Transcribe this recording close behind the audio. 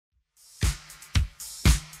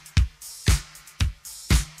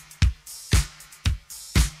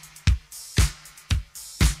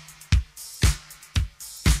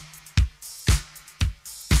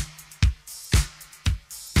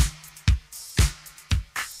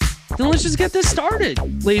then let's just get this started.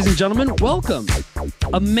 Ladies and gentlemen, welcome.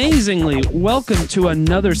 Amazingly, welcome to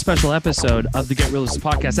another special episode of the Get Reelisms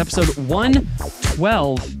podcast, episode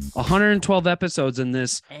 112. 112 episodes in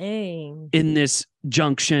this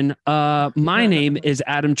junction. My name is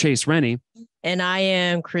Adam Chase Rennie. And I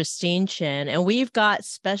am Christine Chen. And we've got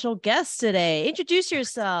special guests today. Introduce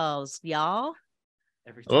yourselves, y'all.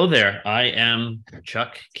 Hello there. I am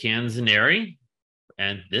Chuck Canzaneri.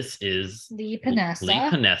 And this is Leigh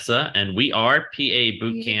Panessa. And we are PA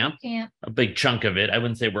Bootcamp. A big chunk of it. I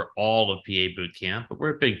wouldn't say we're all of PA Bootcamp, but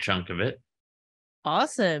we're a big chunk of it.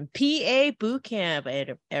 Awesome. PA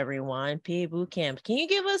Bootcamp, everyone. PA Bootcamp. Can you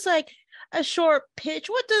give us like a short pitch?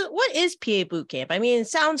 What is PA Bootcamp? I mean, it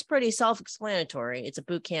sounds pretty self-explanatory. It's a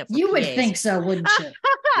boot camp for You PAs. would think so, wouldn't you?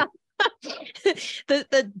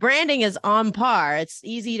 The branding is on par. It's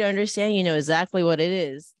easy to understand. You know exactly what it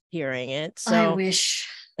is hearing it. So I wish.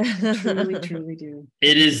 I truly do.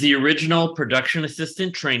 It is the original production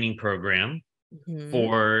assistant training program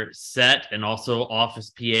for set and also office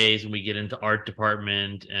PAs when we get into art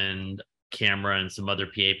department and camera and some other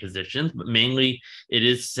PA positions, but mainly it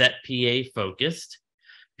is set PA focused.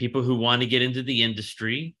 People who want to get into the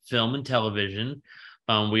industry, film and television.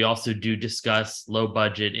 We also do discuss low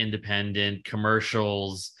budget, independent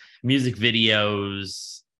commercials, music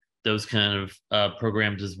videos, those kind of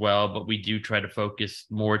programs as well. But we do try to focus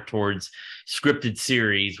more towards scripted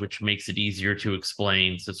series, which makes it easier to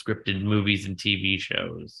explain. So scripted movies and TV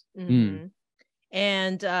shows. Mm-hmm.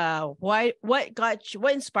 And what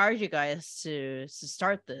inspired you guys to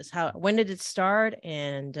start this? When did it start?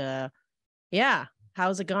 And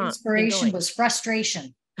how's it gone? Inspiration was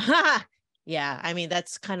frustration. Yeah, I mean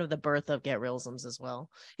that's kind of the birth of Get Reelisms as well.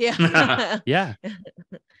 Yeah. Yeah.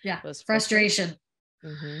 It was frustration.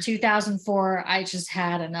 2004, I just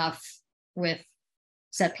had enough with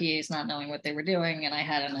set PAs not knowing what they were doing, and I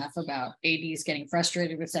had enough about ADs getting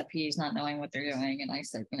frustrated with set PAs not knowing what they're doing, and I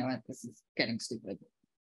said, you know what, this is getting stupid.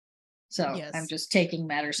 So yes. I'm just taking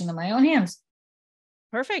matters into my own hands.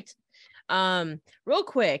 Perfect. Real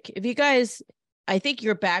quick, if you guys, I think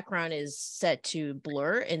your background is set to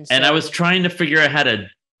blur, and I was trying to figure out how to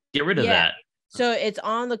get rid of that. So it's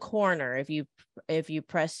on the corner. If you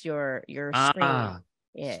press your screen,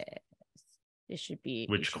 yeah, it should be.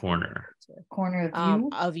 Which corner? Corner of you?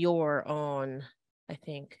 Of your own. I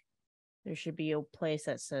think there should be a place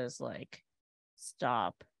that says like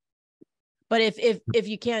stop. But if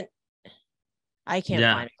you can't, I can't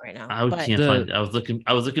find it right now. I can't find it. I was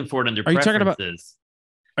looking for it under preferences.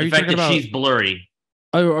 Are you talking about? She's blurry.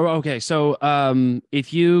 Oh, okay. So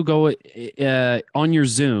if you go on your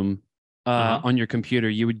Zoom on your computer,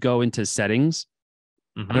 you would go into settings.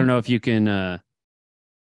 I don't know if you can.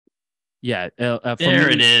 There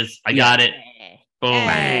it is. I got it. Boom.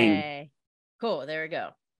 Bang. Cool. There we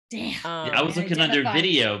go. Damn. I was looking under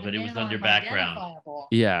video, but it was under background.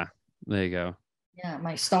 Yeah. There you go. Yeah,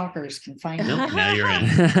 my stalkers can find it. Nope, now you're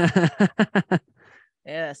in.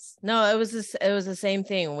 Yes. No, it was the same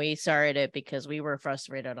thing. We started it because we were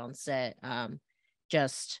frustrated on set.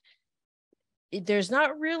 There's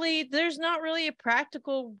not really a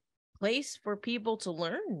practical place for people to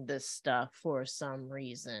learn this stuff for some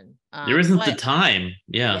reason. There isn't the time.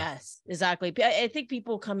 Yeah. Yes, exactly. I think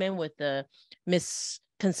people come in with the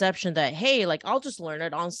misconception that, hey, like I'll just learn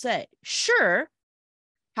it on set. Sure.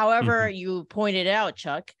 However, you pointed out,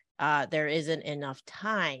 Chuck, there isn't enough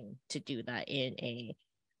time to do that in a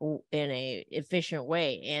efficient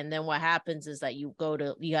way. And then what happens is that you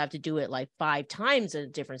have to do it like 5 times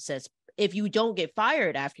in different sets if you don't get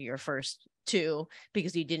fired after your first 2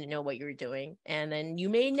 because you didn't know what you were doing, and then you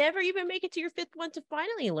may never even make it to your 5th one to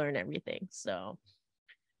finally learn everything. So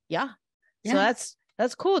yeah. So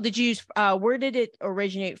that's cool. Did you where did it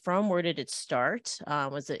originate from? Where did it start?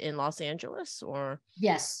 Was it in Los Angeles or?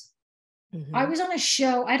 Yes. I was on a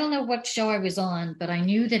show. I don't know what show I was on, but I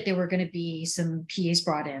knew that there were going to be some PAs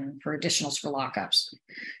brought in for additionals for lockups.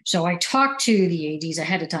 So I talked to the ADs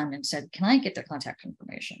ahead of time and said, can I get their contact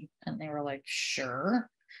information? And they were like, sure.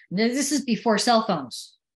 This is before cell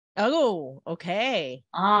phones. Oh, okay.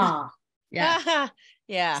 Yeah.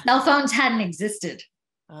 Yeah. Cell phones hadn't existed.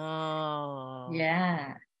 Oh.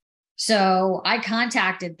 Yeah. So I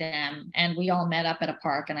contacted them and we all met up at a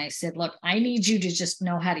park and I said, look, I need you to just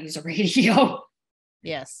know how to use a radio.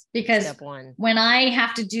 Yes. Because Step 1. When I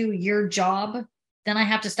have to do your job, then I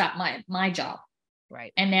have to stop my job.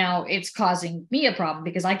 Right. And now it's causing me a problem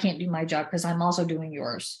because I can't do my job because I'm also doing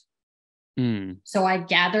yours. So I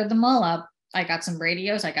gathered them all up. I got some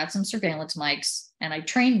radios, I got some surveillance mics, and I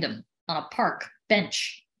trained them on a park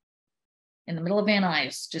bench in the middle of Van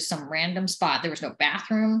Nuys, just some random spot. There was no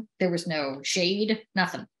bathroom, there was no shade,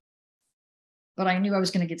 nothing. but I knew I was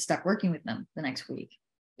going to get stuck working with them the next week.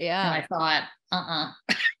 Yeah. And I thought,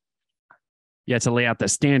 You had to lay out the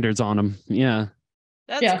standards on them. Yeah.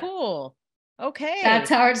 That's cool. Okay. That's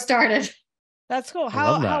how it started. That's cool.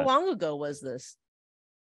 How long ago was this?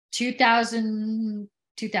 2000?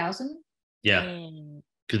 Yeah.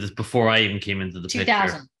 Because it's before I even came into the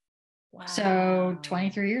 2000. picture. Wow. So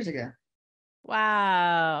 23 years ago.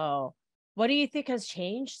 Wow. What do you think has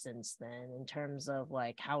changed since then in terms of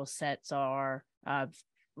like how sets are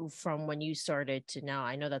from when you started to now?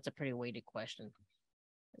 I know that's a pretty weighted question.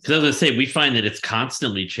 Because as I say, we find that it's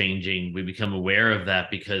constantly changing. We become aware of that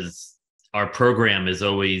because our program is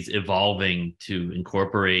always evolving to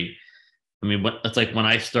incorporate. I mean, it's like when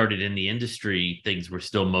I started in the industry, things were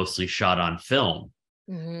still mostly shot on film.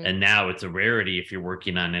 Mm-hmm. And now it's a rarity if you're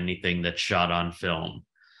working on anything that's shot on film.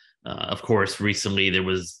 Of course, recently there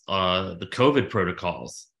was the COVID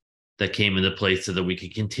protocols that came into place so that we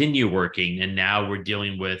could continue working. And now we're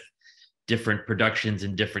dealing with different productions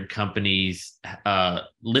and different companies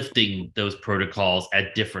lifting those protocols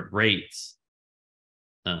at different rates.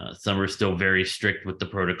 Some are still very strict with the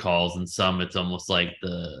protocols, and some it's almost like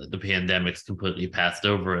the pandemic's completely passed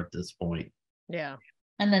over at this point. Yeah.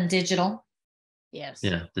 And then digital. Yes.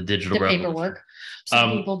 Yeah, the digital paperwork.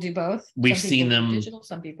 Some people do both. We've seen them. Digital,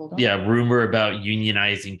 some people don't. Yeah, rumor about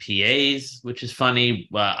unionizing PAs, which is funny.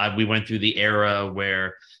 We went through the era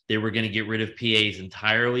where they were going to get rid of PAs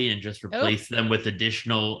entirely and just replace them with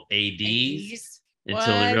additional ADs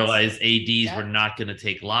until they realized ADs were not going to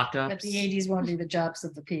take lockups. But the ADs won't do the jobs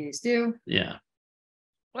that the PAs do. Yeah.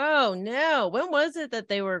 Oh no! When was it that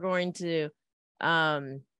they were going to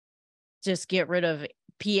just get rid of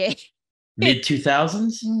PA? Mid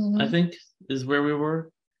 2000s, I think, is where we were.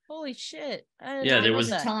 Holy shit! There was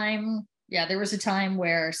a time. Yeah, there was a time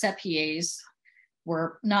where set PAs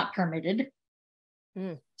were not permitted.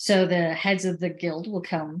 So the heads of the guild will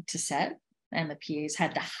come to set, and the PAs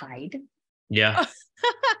had to hide. Yeah.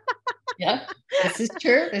 Yeah, this is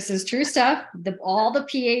true. This is true stuff. All the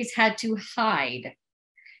PAs had to hide,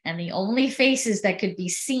 and the only faces that could be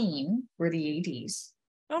seen were the ADs.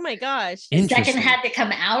 Oh my gosh. The second had to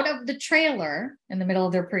come out of the trailer in the middle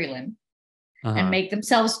of their prelim and make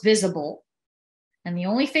themselves visible. And the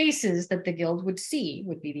only faces that the guild would see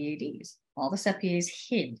would be the ADs. All the set PAs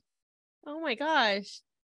hid. Oh my gosh.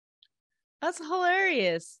 That's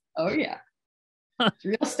hilarious. Oh, yeah. It's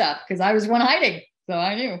real stuff, because I was one hiding, so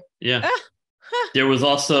I knew. Yeah. There was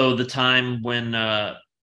also the time when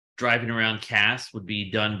driving around cast would be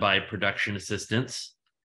done by production assistants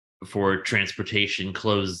before transportation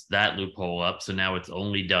closed that loophole up. So now it's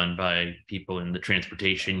only done by people in the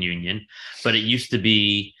transportation union. But it used to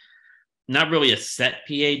be not really a set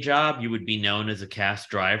PA job. You would be known as a cast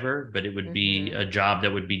driver, but it would be a job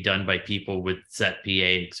that would be done by people with set PA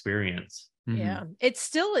experience. Yeah.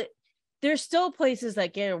 There's still places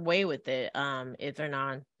that get away with it if they're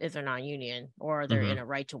non-union or they're in a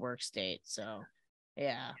right to work state. So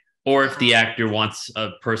yeah. Or if the actor wants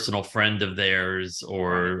a personal friend of theirs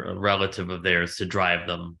or a relative of theirs to drive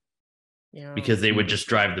them, because they would just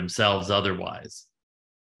drive themselves otherwise.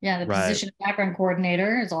 Yeah, the position of background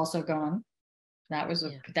coordinator is also gone. That was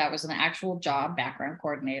an actual job, background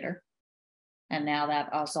coordinator. And now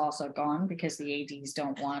that is also gone because the ADs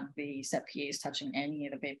don't want the set PAs touching any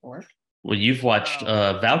of the paperwork. Well, you've watched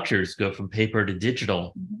vouchers go from paper to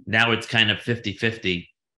digital. Now it's kind of 50-50.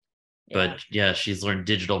 But yeah, she's learned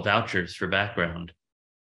digital vouchers for background.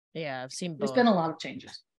 Yeah, I've seen both. There's been a lot of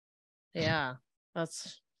changes. Yeah,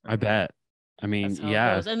 I bet. I mean,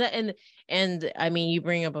 yeah. And I mean, you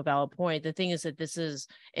bring up a valid point. The thing is that this is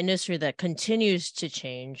an industry that continues to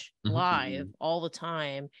change live all the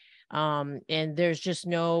time. And there's just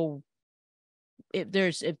no,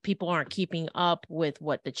 if people aren't keeping up with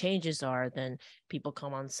what the changes are, then people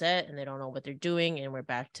come on set and they don't know what they're doing, and we're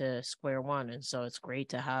back to square one. And so it's great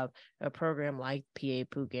to have a program like PA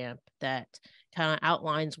Bootcamp that kind of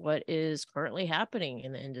outlines what is currently happening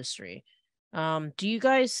in the industry. Do you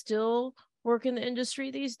guys still work in the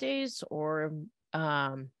industry these days, or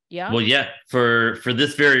yeah? Well, yeah, for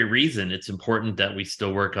this very reason, it's important that we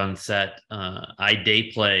still work on set. I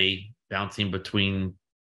day play, bouncing between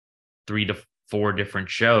 3 to 4 different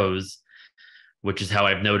shows, which is how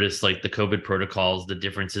I've noticed like the COVID protocols, the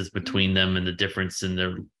differences between them, and the difference in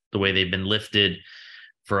the way they've been lifted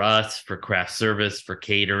for us, for craft service, for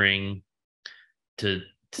catering, to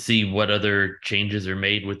see what other changes are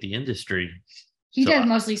made with the industry. He does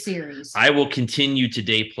mostly series. I will continue to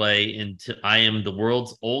day play until I am the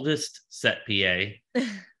world's oldest set PA,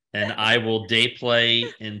 and I will day play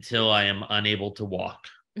until I am unable to walk.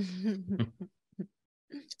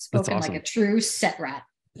 Spoken awesome. Like a true set rat.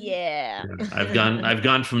 Yeah. I've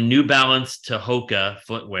gone from New Balance to Hoka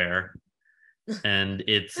footwear, and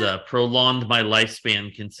it's prolonged my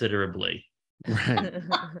lifespan considerably. Right.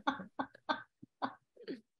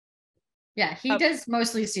 Yeah, he does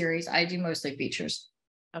mostly series. I do mostly features.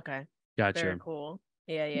 Okay. Gotcha. Very cool.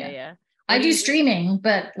 Yeah. I do streaming,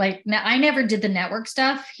 but like I never did the network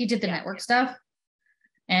stuff. He did the network stuff.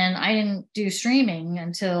 And I didn't do streaming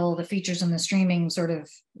until the features and the streaming sort of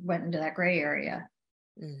went into that gray area.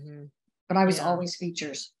 Mm-hmm. But I was always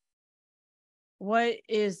features. What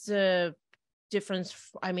is the difference?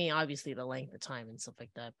 I mean, obviously the length of time and stuff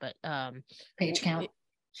like that, but page count.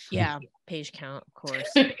 Page count, of course.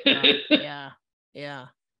 Yeah.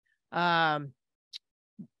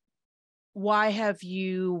 Why have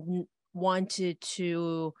you wanted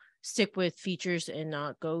to stick with features and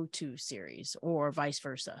not go to series, or vice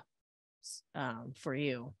versa, for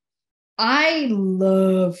you? I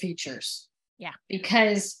love features. Yeah.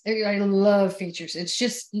 Because I love features. It's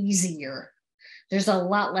just easier. There's a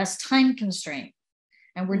lot less time constraint.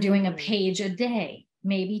 And we're doing a page a day,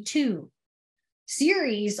 maybe 2.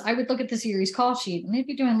 Series, I would look at the series call sheet and they'd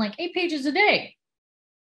be doing like 8 pages a day.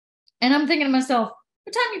 And I'm thinking to myself,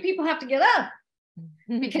 what time do people have to get up?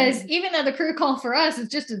 Because even though the crew call for us is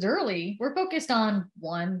just as early, we're focused on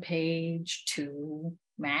 1 page, 2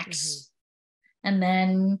 max. And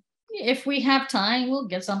then if we have time, we'll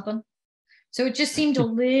get something. So it just seemed a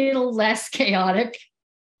little less chaotic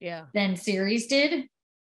than series did.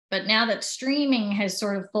 But now that streaming has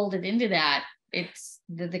sort of folded into that, it's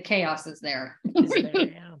the chaos is there.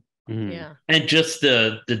 Yeah. And just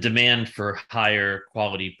the demand for higher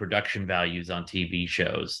quality production values on TV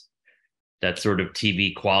shows. That sort of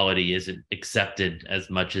TV quality isn't accepted as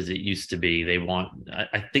much as it used to be. They want,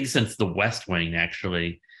 I think since The West Wing,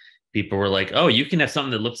 actually, people were like, oh, you can have something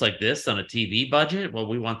that looks like this on a TV budget? Well,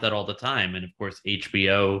 we want that all the time. And of course,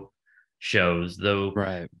 HBO shows, though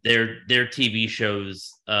their TV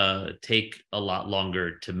shows take a lot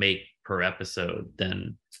longer to make per episode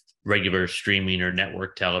than regular streaming or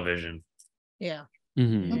network television. Yeah.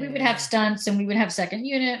 Mm-hmm. We would have stunts and we would have second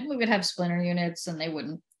unit, we would have splinter units, and they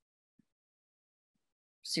wouldn't.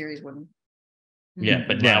 Series wouldn't. Yeah,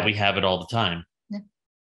 but now we have it all the time.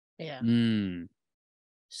 Yeah.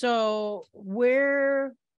 So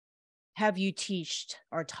where have you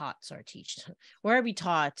where have you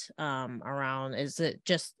taught around? Is it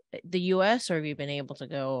just the US, or have you been able to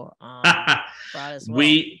go abroad as well?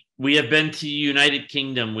 We have been to United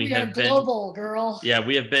Kingdom. We have been global, girl. Yeah,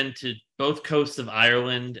 we have been to both coasts of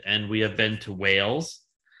Ireland, and we have been to Wales.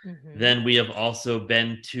 Then we have also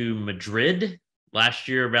been to Madrid. Last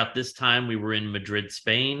year, about this time, we were in Madrid,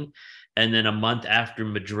 Spain. And then a month after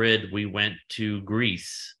Madrid, we went to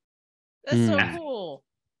Greece. That's so cool.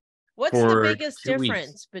 What's the biggest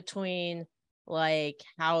difference between like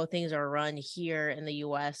how things are run here in the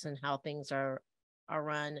US and how things are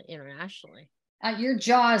run internationally? Your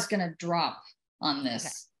jaw is going to drop on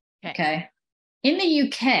this. Okay. In the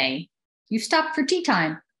UK, you stop for tea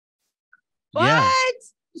time. What? Yeah.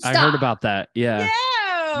 I heard about that. Yeah.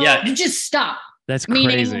 Yeah. You just stop. That's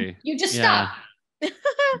crazy. You just stop.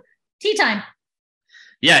 Tea time.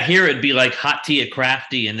 Yeah, here it'd be like hot tea at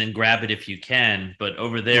Crafty and then grab it if you can. But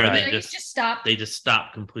over there, they just stop. They just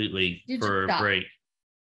stop completely for a break.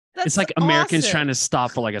 It's like Americans trying to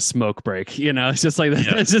stop for like a smoke break. You know, it's just like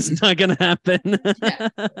that's just not going to happen.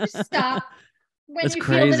 Just stop. When you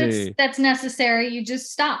feel that that's necessary, you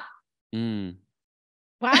just stop. Wow.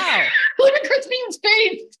 Look at Christine's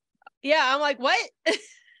face. Yeah, I'm like, what?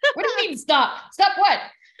 What do you mean stop? Stop what?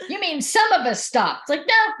 You mean some of us stop? It's like,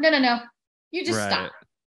 no. You just stop.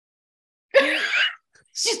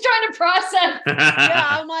 She's trying to process. Yeah,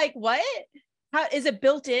 I'm like, what? How is it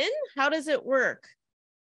built in? How does it work?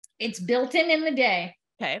 It's built in the day.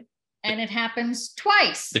 Okay. And it happens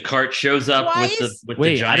twice. The cart shows up with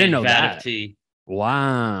the giant I didn't know vat that. of tea.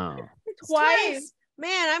 Wow. Twice.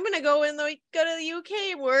 Man, I'm gonna go to the UK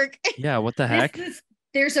and work. Yeah, what the heck?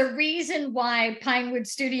 There's a reason why Pinewood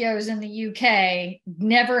Studios in the UK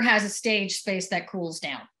never has a stage space that cools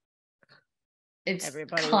down. It's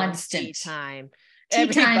everybody constant wants tea time.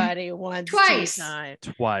 Everybody wants twice. tea time.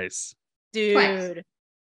 Twice. Dude. Twice.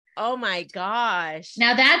 Oh my gosh.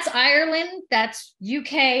 Now that's Ireland, that's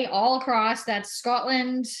UK all across, that's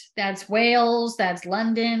Scotland, that's Wales, that's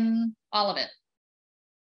London, all of it.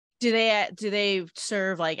 Do they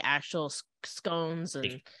serve like actual scones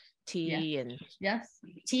and tea and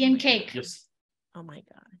tea and cake? Yes. Oh my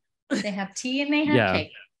god. They have tea and they have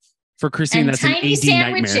cake. For Christine, and that's an AD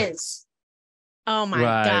sandwiches. Nightmare. Oh my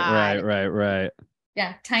god. Right.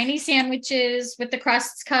 Yeah, tiny sandwiches with the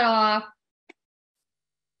crusts cut off.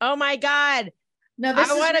 Oh my god. No, this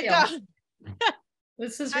I is want to real. go.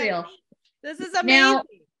 This is real. This is amazing. Now,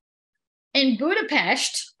 in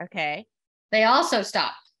Budapest, okay, they also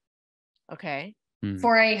stopped okay,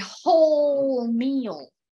 for a whole meal.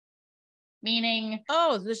 Meaning,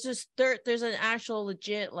 oh, there's an actual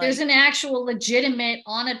legit there's an actual legitimate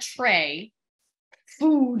on a tray.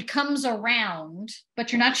 Food comes around,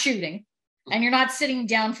 but you're not shooting, and you're not sitting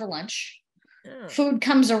down for lunch. Oh. Food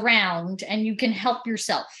comes around, and you can help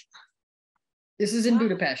yourself. This is in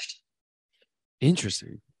Budapest.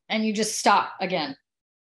 Interesting. And you just stop again.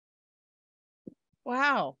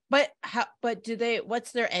 Wow. But how? But do they?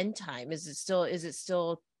 What's their end time? Is it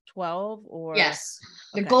still 12 or? Yes.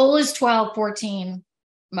 The okay. goal is 12, 14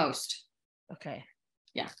 most. Okay.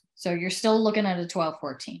 Yeah. So you're still looking at a 12,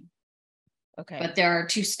 14. Okay. But there are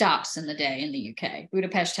 2 stops in the day in the UK.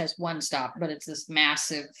 Budapest has 1 stop, but it's this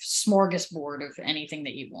massive smorgasbord of anything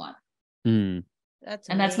that you want.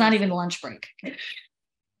 That's not even lunch break.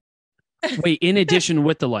 Wait, in addition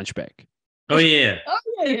with the lunch break. Oh, yeah. Oh,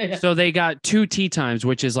 yeah. So they got 2 tea times,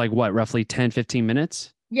 which is like what, roughly 10, 15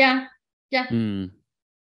 minutes? Yeah. 15.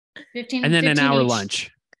 And then 15 an hour each.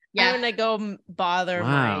 lunch. Yeah. I'm gonna go bother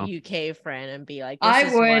Wow. my UK friend and be like,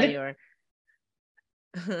 I would.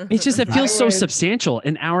 It's just, it feels so substantial.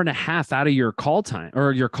 An hour and a half out of your call time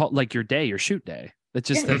or your call, like your shoot day. It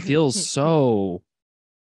just, it feels so,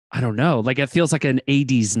 I don't know. Like it feels like an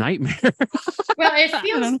 80s nightmare. Well,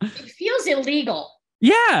 it feels illegal.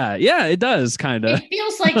 Yeah, it does kind of. It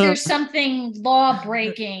feels like there's something law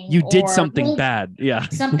breaking. You did something bad. Yeah.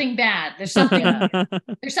 Something bad. There's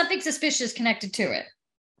something suspicious connected to it.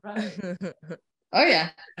 Oh yeah.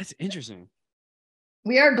 That's interesting.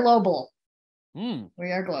 We are global.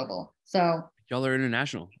 We are global. So y'all are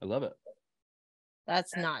international. I love it.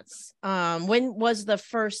 That's nuts. When was the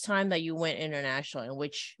first time that you went international, and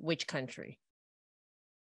which country?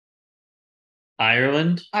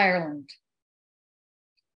 Ireland.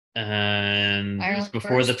 And it was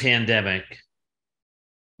before the pandemic.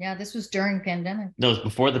 Yeah, this was during pandemic. No, it was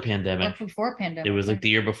before the pandemic. Before pandemic. It was like the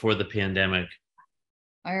year before the pandemic.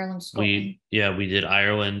 Ireland, Scotland. We did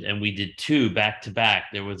Ireland, and we did 2 back to back.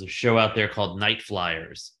 There was a show out there called Night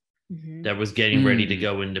Flyers that was getting ready to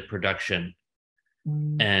go into production.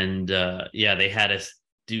 And they had us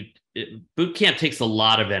do boot camp takes a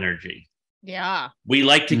lot of energy. Yeah. We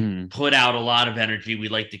like to put out a lot of energy. We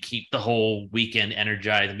like to keep the whole weekend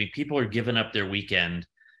energized. I mean, people are giving up their weekend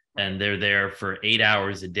and they're there for 8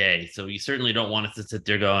 hours a day. So you certainly don't want us to sit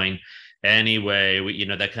there going, anyway,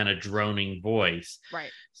 that kind of droning voice. Right.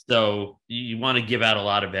 So you want to give out a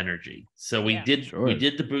lot of energy. So we did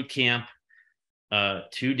the boot camp,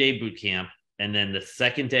 2-day boot camp. And then the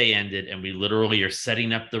second day ended, and we literally are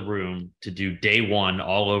setting up the room to do day 1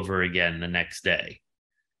 all over again the next day.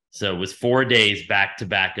 So it was 4 days back to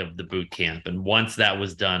back of the boot camp. And once that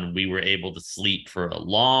was done, we were able to sleep for a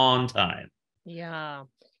long time. Yeah.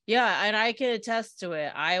 Yeah. And I can attest to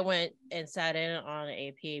it. I went and sat in on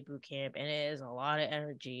a PA boot camp, and it is a lot of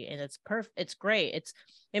energy, and it's perfect. It's great.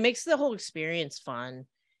 It makes the whole experience fun,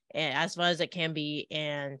 and as fun as it can be.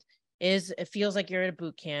 And it feels like you're at a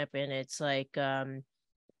boot camp, and it's like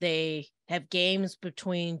they have games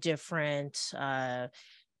between different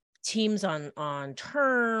teams on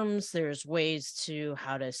terms. There's ways to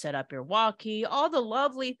how to set up your walkie, all the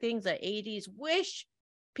lovely things that ADs wish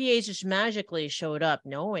PAs just magically showed up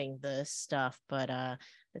knowing this stuff, but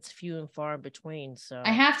it's few and far in between. So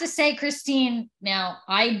I have to say, Christine, now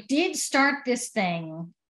I did start this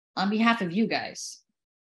thing on behalf of you guys.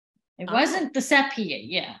 It wasn't the set PA.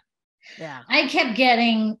 Yeah. I kept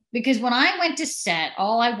getting, because when I went to set,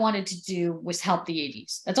 all I wanted to do was help the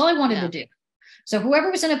ADs. That's all I wanted to do. So whoever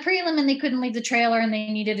was in a prelim and they couldn't leave the trailer and they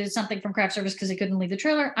needed something from craft service because they couldn't leave the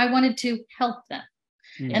trailer, I wanted to help them.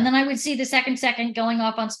 Yeah. And then I would see the second going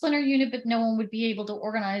off on splinter unit, but no one would be able to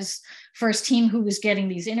organize first team who was getting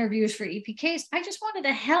these interviews for EPKs. I just wanted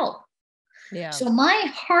to help. Yeah. So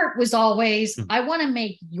my heart was always, I want to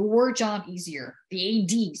make your job easier, the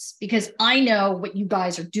ADs, because I know what you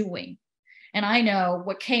guys are doing. And I know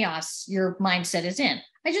what chaos your mindset is in.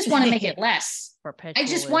 I just want to make it less. I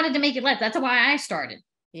just wanted to make it less. That's why I started.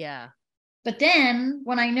 Yeah. But then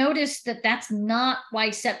when I noticed that that's not why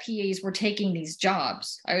set PAs were taking these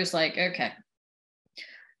jobs, I was like, okay,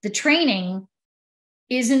 the training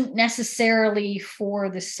isn't necessarily for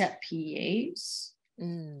the set PAs.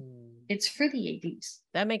 It's for the ADs.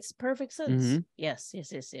 That makes perfect sense. Yes.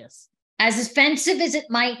 As offensive as it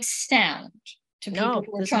might sound to people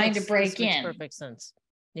who are trying to break in. Perfect sense.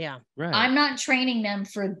 Yeah. Right. I'm not training them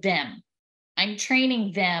for them. I'm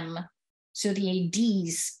training them so the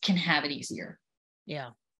ADs can have it easier. Yeah.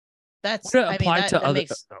 That's apply to other.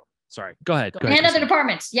 Sorry. Go ahead. And other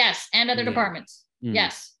departments. Yes. And other departments.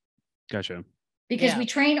 Yes. Gotcha. Because we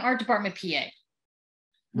train art department PA.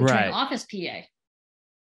 We train office PA.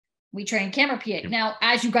 We train camera PA. Now,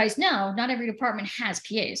 as you guys know, not every department has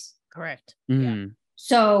PAs. Correct. Mm-hmm. Yeah.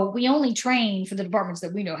 So we only train for the departments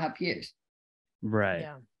that we know have PAs. Right.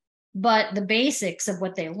 Yeah. But the basics of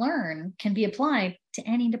what they learn can be applied to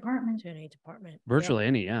any department. Virtually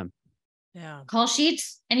any, yeah. Yeah. Call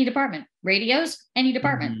sheets, any department. Radios, any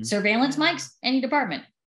department. Mm-hmm. Surveillance mics, any department.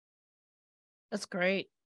 That's great.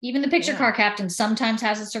 Even the picture car captain sometimes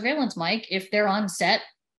has a surveillance mic if they're on set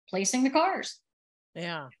placing the cars.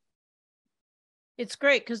 Yeah. It's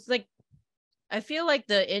great because, like, I feel like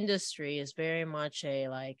the industry is very much a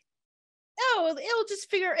like, oh, it'll just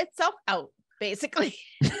figure itself out, basically.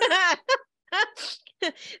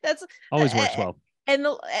 That's always works well. And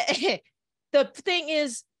the thing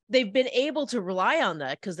is, they've been able to rely on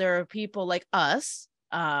that because there are people like us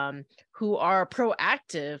who are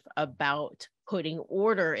proactive about putting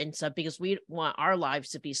order in stuff because we want our lives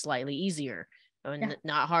to be slightly easier and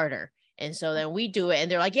not harder. And so then we do it and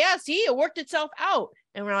they're like, yeah, see, it worked itself out.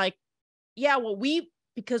 And we're like, yeah, well,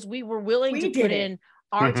 because we were willing to put in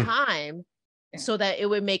our time so that it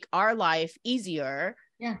would make our life easier.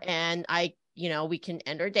 Yeah. And we can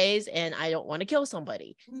end our days and I don't want to kill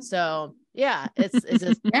somebody. So yeah, it's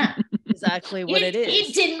just exactly what it is.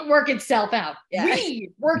 It didn't work itself out. Yeah.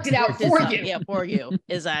 We worked it out for you. Yeah, for you.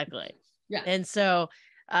 Exactly. Yeah. And so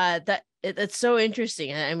that's so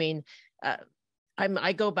interesting. I mean,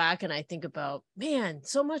 I go back and I think about, man,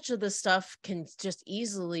 so much of this stuff can just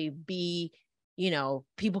easily be,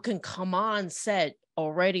 people can come on set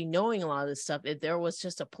already knowing a lot of this stuff. If there was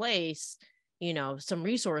just a place, some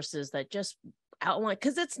resources that just outline,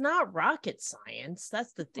 because it's not rocket science.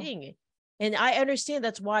 That's the thing. And I understand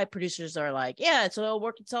that's why producers are like, yeah, so it'll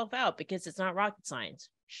work itself out because it's not rocket science.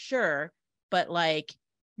 Sure. But like,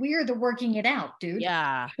 we're the working it out, dude.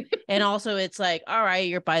 Yeah. And also it's like, all right,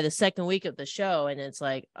 you're by the second week of the show. And it's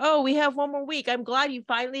like, oh, we have one more week. I'm glad you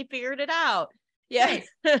finally figured it out. Yeah.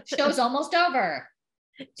 Show's almost over.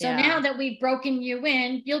 So now that we've broken you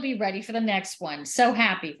in, you'll be ready for the next one. So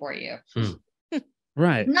happy for you.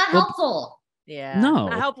 Right. Not helpful. Yeah. No.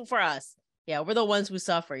 Not helpful for us. Yeah. We're the ones who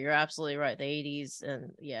suffer. You're absolutely right. The 80s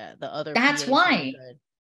and the other. That's PAs why.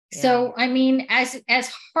 So, I mean, as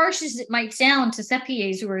harsh as it might sound to set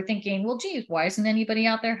PAs who are thinking, well, geez, why isn't anybody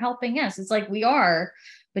out there helping us? It's like, we are,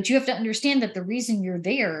 but you have to understand that the reason you're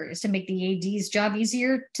there is to make the AD's job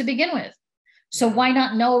easier to begin with. So why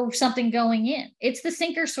not know something going in? It's the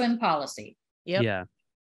sink or swim policy. Yep. Yeah.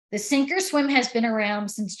 The sink or swim has been around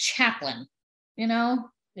since Chaplin,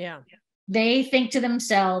 Yeah. They think to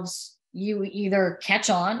themselves, you either catch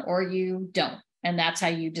on or you don't. And that's how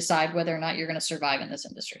you decide whether or not you're going to survive in this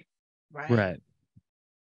industry. Right.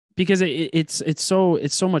 Because it's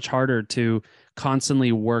so much harder to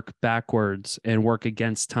constantly work backwards and work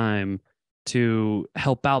against time to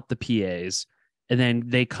help out the PAs. And then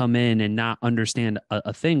they come in and not understand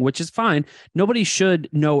a thing, which is fine. Nobody should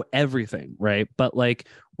know everything, right? But like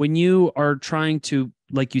when you are trying to,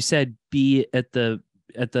 like you said, be at the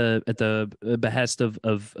behest of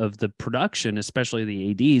the production, especially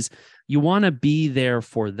the ADs, you want to be there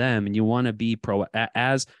for them and you want to be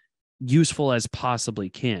as useful as possibly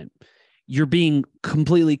can. You're being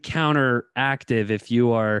completely counteractive if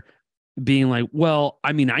you are being like, well,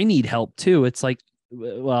 I mean, I need help too. It's like,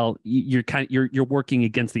 well, you're working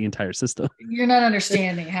against the entire system. You're not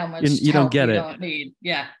understanding how much you don't get it. Don't need.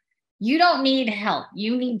 Yeah. You don't need help.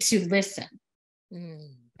 You need to listen.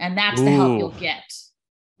 And that's the help you'll get.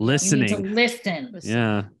 Listening. You need to listen.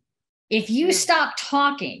 Yeah. If you stop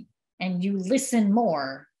talking and you listen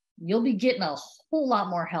more, you'll be getting a whole lot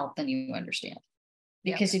more help than you understand.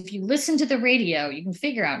 Because if you listen to the radio, you can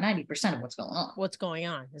figure out 90% of what's going on. What's going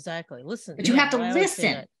on. Exactly. Listen. But you have to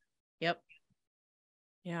listen. Yep.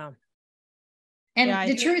 Yeah. And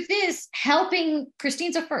the truth is, helping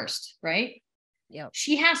Christine's a first, right? Yeah.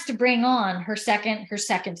 She has to bring on her second. Her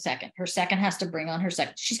second has to bring on her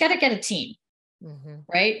second. She's got to get a team.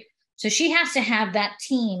 Right. So she has to have that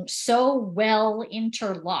team so well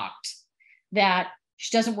interlocked that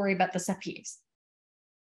she doesn't worry about the set PAs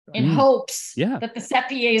in hopes that the set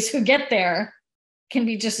PAs who get there can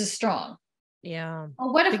be just as strong. Yeah.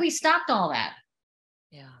 Well, what if we stopped all that?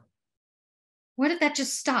 Yeah. What if that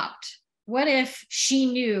just stopped? What if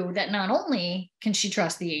she knew that not only can she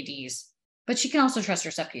trust the ADs, but she can also trust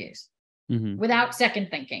her set PAs without second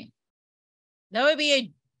thinking? That would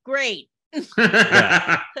be great.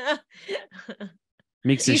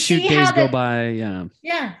 Makes the shoot days go by.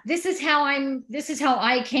 Yeah. This is how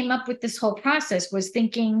I came up with this whole process, was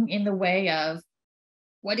thinking in the way of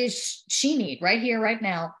what does she need right here, right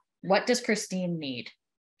now? What does Christine need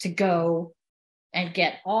to go and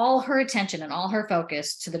get all her attention and all her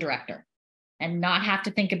focus to the director and not have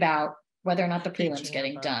to think about whether or not the prelim's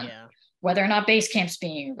getting done, whether or not base camp's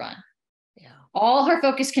being run. Yeah. All her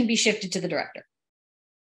focus can be shifted to the director.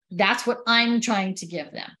 That's what I'm trying to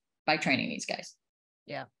give them by training these guys.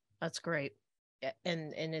 Yeah, that's great.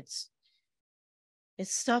 And it's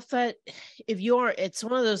stuff that it's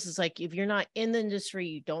one of those, it's like, if you're not in the industry,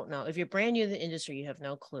 you don't know. If you're brand new in the industry, you have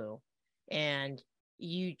no clue. And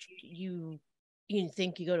you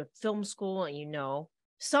think you go to film school and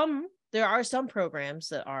there are some programs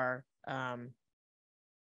that are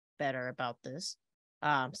better about this.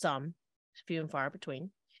 Some few and far between.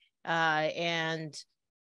 And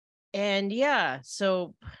yeah,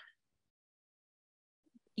 so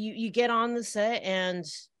you get on the set and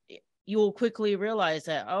you will quickly realize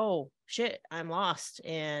that, oh shit, I'm lost,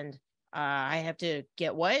 and I have to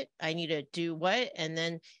get what I need to do and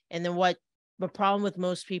then what. The problem with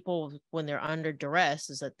most people when they're under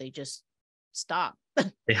duress is that they just stop.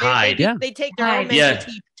 They hide. They take their own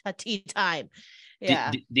mental tea time.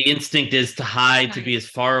 Yeah. The instinct is to hide, to be as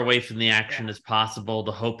far away from the action as possible,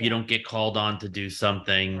 to hope you don't get called on to do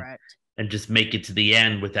something. Correct. And just make it to the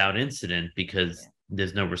end without incident because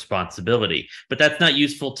there's no responsibility. But that's not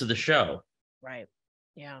useful to the show. Right.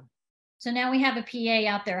 Yeah. So now we have a PA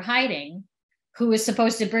out there hiding who is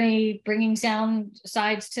supposed to bringing sound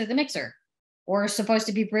sides to the mixer, or supposed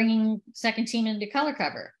to be bringing second team into color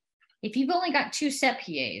cover. If you've only got 2 set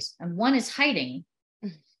PAs and one is hiding,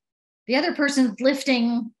 the other person's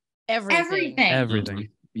lifting everything.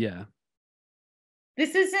 Yeah.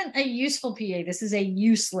 This isn't a useful PA. This is a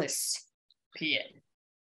useless PA.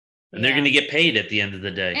 And they're going to get paid at the end of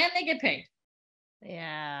the day. And they get paid.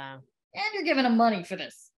 Yeah. And you're giving them money for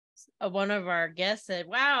this. One of our guests said,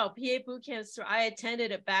 wow, PA Bootcamp, I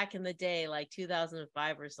attended it back in the day, like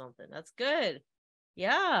 2005 or something. That's good.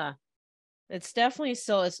 Yeah. It's definitely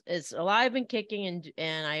still, it's alive and kicking,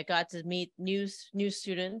 and I got to meet new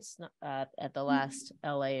students at the last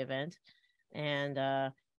LA event. And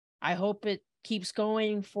I hope it keeps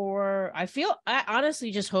going I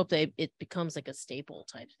honestly just hope that it becomes like a staple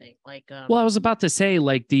type thing. Like, well, I was about to say,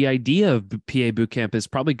 like, the idea of PA Bootcamp is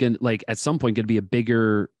probably going to, like, at some point going to be a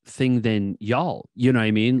bigger thing than y'all. You know what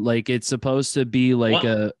I mean? Like, it's supposed to be like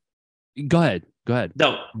go ahead.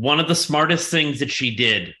 No, one of the smartest things that she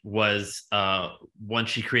did was once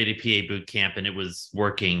she created PA Bootcamp and it was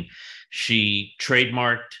working, she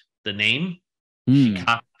trademarked the name. She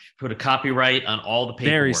put a copyright on all the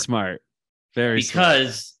paperwork. Very smart.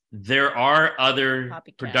 Because there are other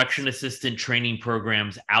production assistant training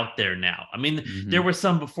programs out there now. I mean, there were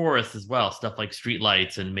some before us as well, stuff like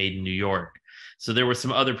Streetlights and Made in New York. So there were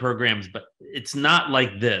some other programs, but it's not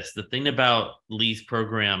like this. The thing about Leigh's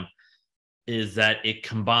program is that it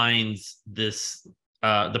combines this,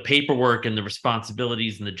 the paperwork and the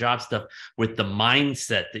responsibilities and the job stuff with the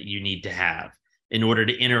mindset that you need to have in order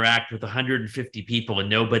to interact with 150 people and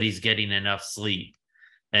nobody's getting enough sleep.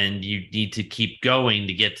 And you need to keep going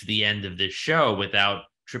to get to the end of this show without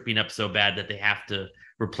tripping up so bad that they have to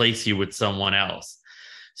replace you with someone else.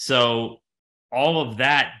 So all of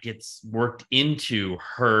that gets worked into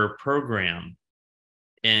her program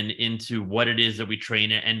and into what it is that we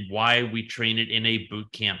train it and why we train it in a boot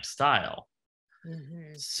camp style.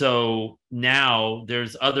 So now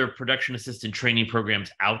there's other production assistant training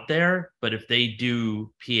programs out there, but if they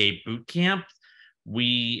do PA Bootcamp,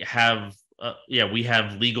 we have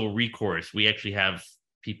legal recourse. We actually have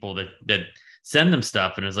people that send them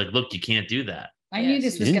stuff, and it's like, look, you can't do that. I knew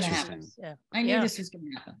this was going to happen. Yeah. I knew this was going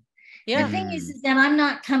to happen. Yeah. The thing is that I'm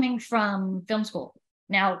not coming from film school.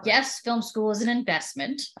 Now, yes, film school is an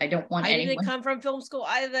investment. I don't want anyone. I didn't come from film school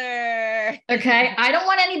either. Okay. I don't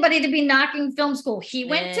want anybody to be knocking film school. He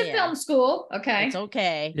went to film school. Okay. It's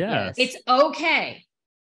okay. Yeah. Yes. It's okay.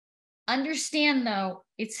 Understand, though,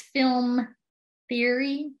 it's film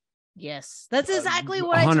theory. Yes, that's exactly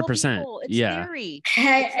what 100%. I tell people. It's theory.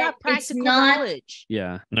 It's not practical knowledge.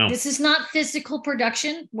 Yeah, no. This is not physical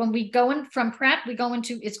production. When we go in from prep, we go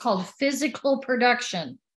into, it's called physical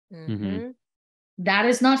production. That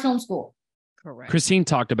is not film school. Correct. Christine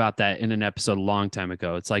talked about that in an episode a long time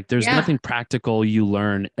ago. It's like there's nothing practical you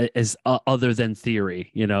learn as other than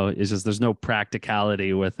theory. You know, it's just there's no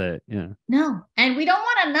practicality with it. Yeah. No, and we don't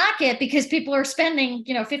want to knock it because people are spending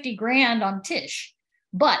 $50,000 on Tish,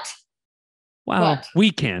 but. Wow,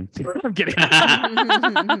 we can. I'm kidding.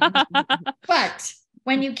 But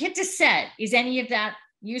when you get to set, is any of that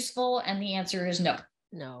useful? And the answer is no.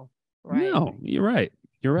 No. Right. No, you're right.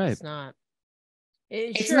 You're right. It's not.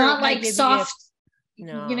 It's not like soft.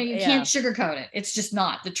 No, you can't sugarcoat it. It's just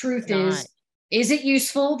not. The truth is it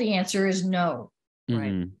useful? The answer is no.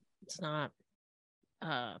 Right. It's not.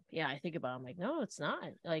 I think about it, I'm like, no, it's not.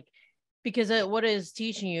 Like, because what it's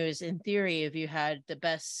teaching you is, in theory, if you had the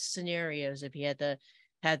best scenarios, if you had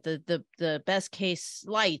the best case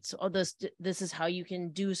lights, or this is how you can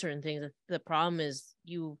do certain things. The problem is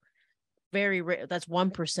that's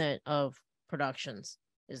 1% of productions.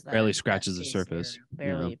 Is that barely scratches the surface.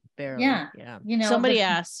 Barely. Yeah. Somebody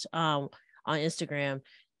asked on Instagram,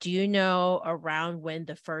 do you know around when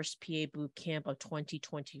the first PA Bootcamp of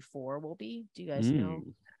 2024 will be? Do you guys know?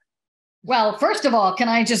 Well, first of all,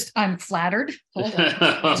 I'm flattered. Hold on.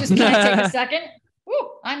 Can I take a second? Woo,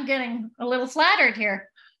 I'm getting a little flattered here.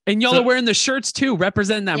 And y'all are wearing the shirts too,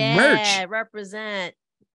 representing that merch. Yeah, represent.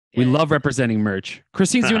 We love representing merch.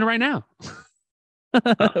 Christine's doing it right now. We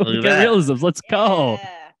Get Reelisms. Let's go.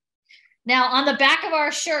 Yeah. Now, on the back of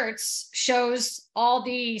our shirts shows all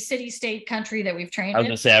the city, state, country that we've trained. I was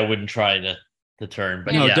going to say I wouldn't try to turn,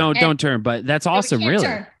 but no, don't turn. But that's awesome, really.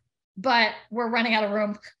 Turn, but we're running out of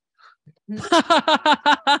room.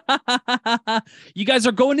 You guys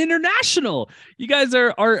are going international. You guys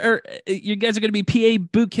are going to be PA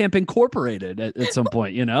Bootcamp Incorporated at some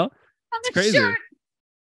point. It's crazy. Shirt.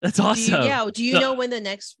 That's awesome. Do you know when the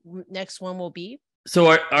next one will be?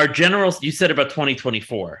 So our general, you said about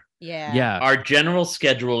 2024. Yeah. Our general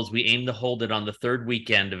schedule is we aim to hold it on the third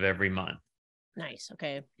weekend of every month. Nice.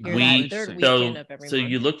 Okay. Third weekend of every month.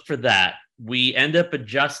 You look for that. We end up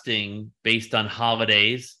adjusting based on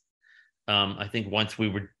holidays. I think once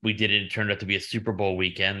we did it turned out to be a Super Bowl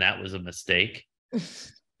weekend. That was a mistake.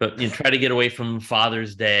 But try to get away from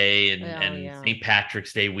Father's Day and St.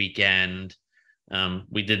 Patrick's Day weekend.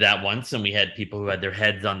 We did that once, and we had people who had their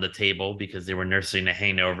heads on the table because they were nursing a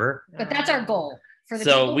hangover. But that's our goal.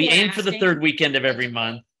 So we aim for the third weekend of every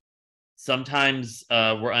month. Sometimes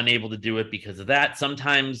we're unable to do it because of that.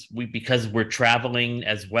 Sometimes because we're traveling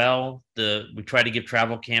as well, we try to give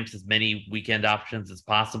travel camps as many weekend options as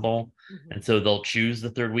possible. Mm-hmm. And so they'll choose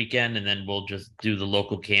the third weekend, and then we'll just do the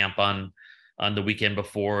local camp on the weekend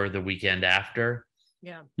before or the weekend after.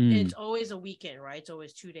 Yeah. It's always a weekend, right? It's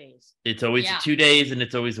always 2 days. It's always 2 days, and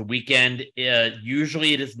it's always a weekend.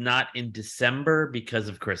 Usually it is not in December because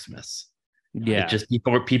of Christmas. Yeah. It's just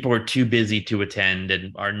people are too busy to attend,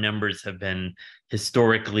 and our numbers have been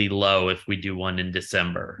historically low if we do one in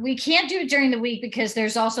December. We can't do it during the week because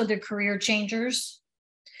there's also the career changers.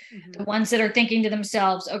 Mm-hmm. The ones that are thinking to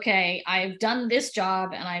themselves, okay, I've done this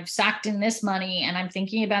job and I've sacked in this money and I'm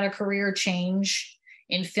thinking about a career change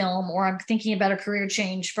in film, or I'm thinking about a career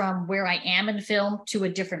change from where I am in film to a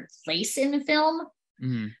different place in film.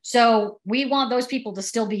 Mm-hmm. So we want those people to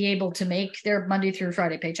still be able to make their Monday through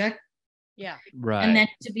Friday paycheck. Yeah. Right. And then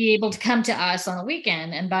to be able to come to us on a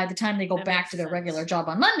weekend. And by the time they go back to their regular job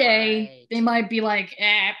on Monday, they might be like,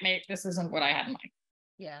 mate, this isn't what I had in mind.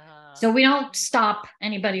 Yeah. So we don't stop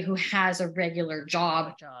anybody who has a regular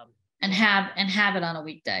job and have it on a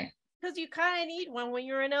weekday. Because you kind of need one when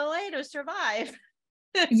you're in LA to survive.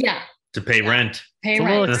 Yeah. To pay rent. It's a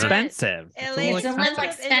little expensive. It's a little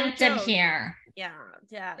expensive here. Yeah.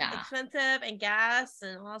 Expensive, and gas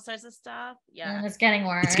and all sorts of stuff. Yeah. And it's getting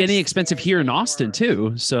worse. It's getting expensive here in Austin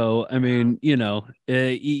too. So I mean, you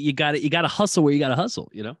gotta hustle where you gotta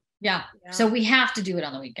hustle, Yeah. So we have to do it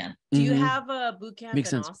on the weekend. Do you have a boot camp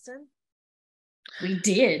in Austin? We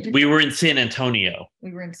did. We were in San Antonio.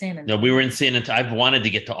 We were in San Antonio. No, we were in San Antonio. I've wanted to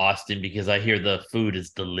get to Austin because I hear the food is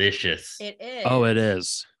delicious. It is. Oh, it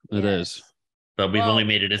is. It is. But we've only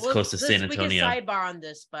made it as close to San Antonio. We can sidebar on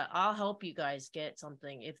this, but I'll help you guys get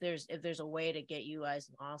something. If there's a way to get you guys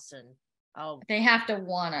in Austin, they have to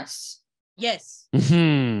want us. Yes.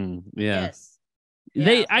 Mm-hmm. Yeah.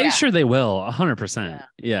 Yes. I'm sure they will. 100%.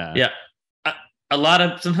 Yeah.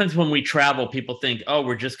 Sometimes when we travel, people think, oh,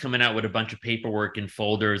 we're just coming out with a bunch of paperwork and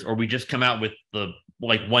folders, or we just come out with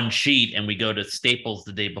one sheet and we go to Staples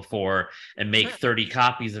the day before and make 30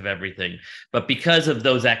 copies of everything. But because of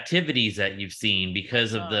those activities that you've seen,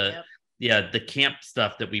 because of the camp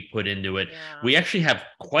stuff that we put into it, we actually have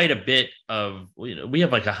quite a bit of, we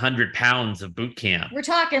have 100 pounds of boot camp. We're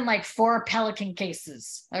talking 4 Pelican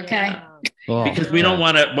cases. Okay. Because we don't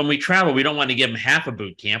want to, when we travel, we don't want to give them half a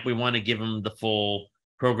boot camp. We want to give them the full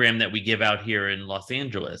program that we give out here in Los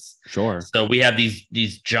Angeles. Sure. So we have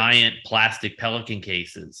these giant plastic Pelican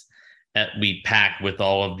cases that we pack with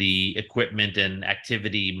all of the equipment and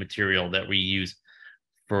activity material that we use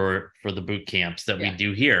for the boot camps that we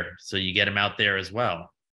do here. So you get them out there as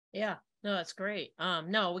well. Yeah, no, that's great.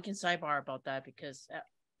 No, we can sidebar about that because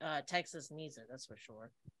Texas needs it. That's for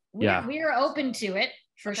sure. we're open to it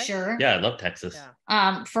for sure. Yeah, I love Texas.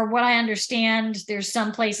 For what I understand, there's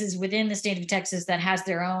some places within the state of Texas that has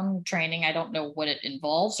their own training. I don't know what it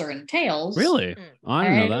involves or entails. Really? I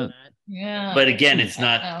didn't know that. Yeah. But again, it's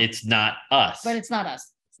not us. But it's not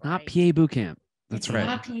us. It's not PA Bootcamp. That's right.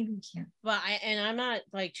 Not PA Bootcamp. But I'm not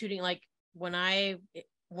like tooting, like when I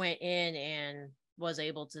went in and was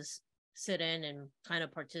able to sit in and kind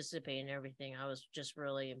of participate in everything, I was just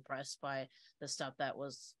really impressed by the stuff that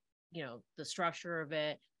was, the structure of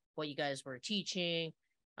it, what you guys were teaching,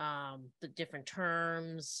 the different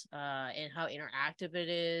terms, and how interactive it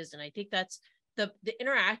is. And I think that's the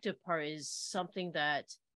interactive part is something that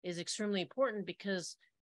is extremely important, because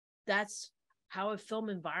that's how a film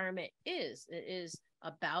environment is. It is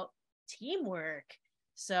about teamwork.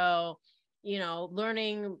 So,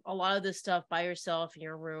 learning a lot of this stuff by yourself in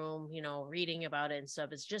your room, reading about it and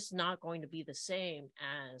stuff, it's just not going to be the same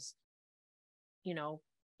as,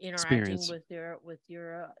 interacting with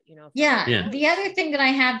your The other thing that I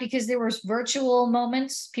have, because there was virtual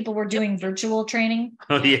moments, people were doing virtual training.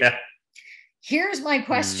 Here's my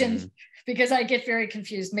question, because I get very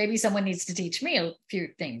confused. Maybe someone needs to teach me a few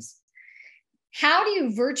things. How do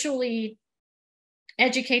you virtually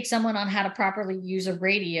educate someone on how to properly use a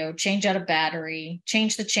radio, change out a battery,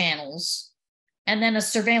 change the channels, and then a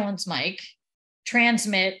surveillance mic,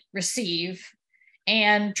 transmit, receive,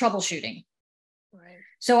 and troubleshooting? Right.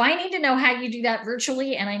 So I need to know how you do that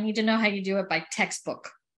virtually, and I need to know how you do it by textbook.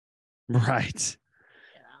 Right.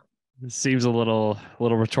 It seems a little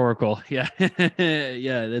rhetorical. Yeah.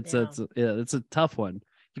 It's a tough one.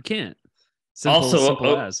 You can't.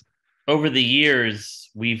 Simple as. Over the years,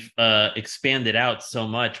 we've expanded out so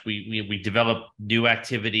much. We develop new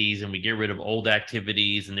activities and we get rid of old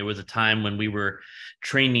activities. And there was a time when we were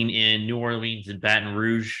training in New Orleans and Baton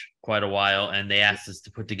Rouge quite a while, and they asked us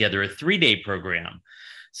to put together a 3-day program.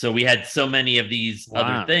 So we had so many of these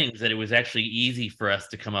other things that it was actually easy for us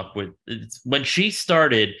to come up with. When she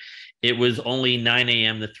started, it was only 9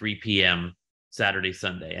 a.m. to 3 p.m. Saturday,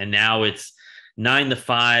 Sunday. And now it's 9 to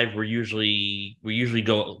 5. We usually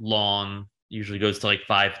go long, usually goes to like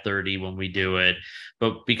 5:30 when we do it.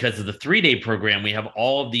 But because of the 3-day program, we have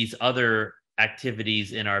all of these other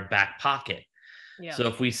activities in our back pocket. Yeah. So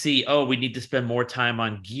if we see, we need to spend more time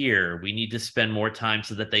on gear, we need to spend more time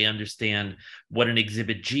so that they understand what an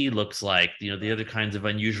Exhibit G looks like, the other kinds of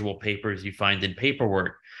unusual papers you find in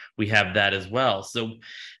paperwork, we have that as well. So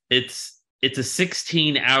it's a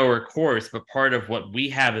 16-hour course, but part of what we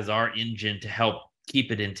have as our engine to help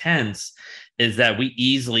keep it intense is that we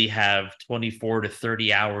easily have 24 to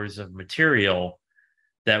 30 hours of material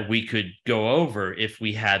that we could go over if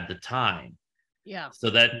we had the time. Yeah. So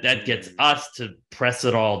that gets us to press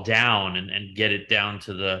it all down and get it down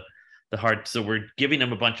to the heart. So we're giving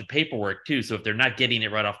them a bunch of paperwork too. So if they're not getting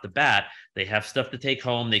it right off the bat, they have stuff to take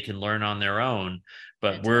home. They can learn on their own.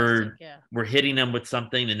 But we're hitting them with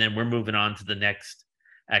something, and then we're moving on to the next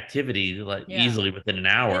activity easily within an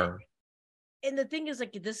hour. And the thing is,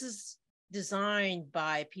 like, this is designed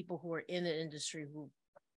by people who are in the industry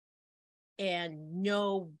and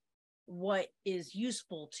know what is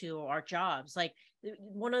useful to our jobs. Like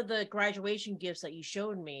one of the graduation gifts that you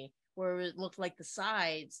showed me, where it looked like the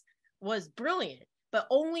sides, was brilliant. But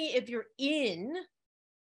only if you're in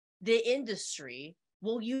the industry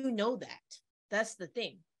will you know that. That's the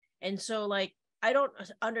thing. And so, like, I don't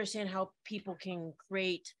understand how people can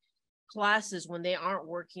create classes when they aren't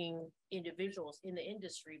working individuals in the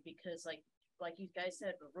industry, because like you guys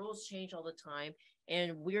said, the rules change all the time,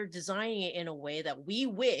 and we're designing it in a way that we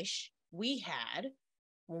wish we had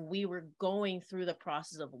when we were going through the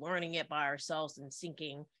process of learning it by ourselves and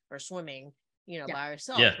sinking or swimming, by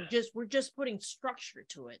ourselves. We're just putting structure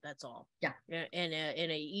to it. That's all. Yeah. In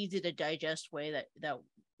a easy to digest way that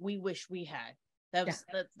we wish we had. That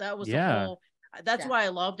was the whole. That's what I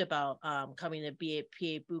loved about coming to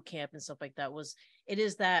PA Bootcamp and stuff like that. It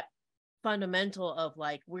is that fundamental of,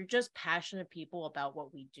 like, we're just passionate people about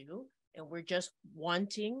what we do, and we're just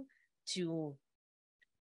wanting to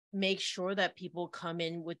make sure that people come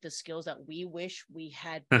in with the skills that we wish we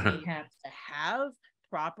had to have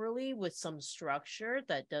properly, with some structure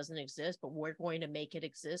that doesn't exist, but we're going to make it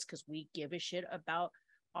exist because we give a shit about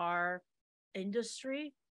our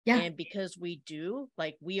industry. Yeah. And because we do,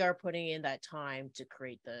 like, we are putting in that time to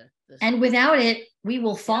create the and without it, we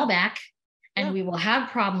will fall back, and we will have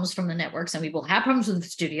problems from the networks, and we will have problems with the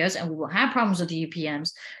studios, and we will have problems with the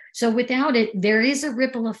UPMs. So without it, there is a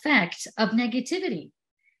ripple effect of negativity.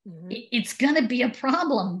 Mm-hmm. It's going to be a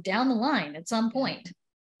problem down the line at some point.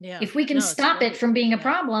 Yeah. If we can stop it from being a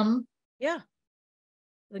problem. Yeah.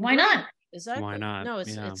 Why not? Exactly. Why not? No,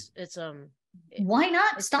 it's Why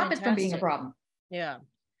not stop it from being a problem? Yeah.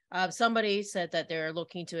 Somebody said that they're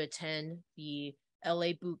looking to attend the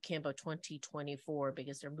LA Bootcamp of 2024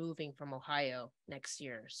 because they're moving from Ohio next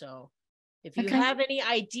year. So if you have any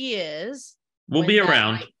ideas, we'll be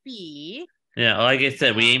around. Yeah, like I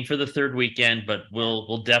said, we aim for the third weekend, but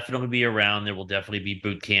we'll definitely be around. There will definitely be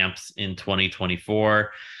boot camps in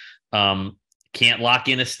 2024. Can't lock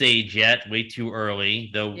in a stage yet, way too early,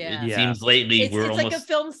 though it seems lately it's almost like a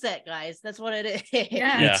film set, guys. That's what it is.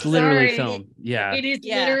 It's literally film. It is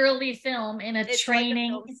literally film in a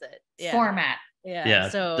training format.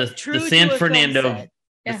 So the San Fernando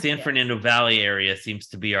Fernando Valley area seems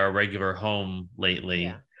to be our regular home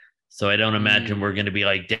lately. So I don't imagine we're going to be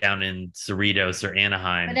like down in Cerritos or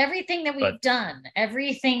Anaheim. But everything that we've done,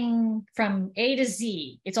 everything from A to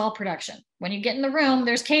Z, it's all production. When you get in the room,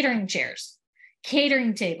 there's catering chairs,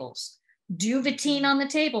 catering tables, duvetine on the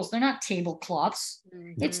tables. They're not tablecloths.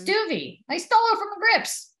 Mm-hmm. It's duvet. I stole it from the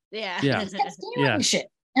Grips. Shit.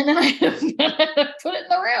 And then I put it in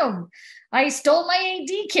the room. I stole my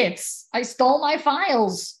AD kits. I stole my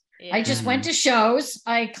files. I just went to shows.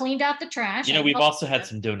 I cleaned out the trash. We've also had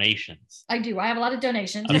some donations. I do. I have a lot of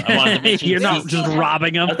donations. I wanted to mention you're not just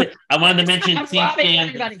robbing them. I wanted to mention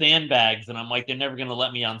sandbags, and I'm like, they're never going to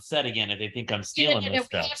let me on set again if they think I'm stealing this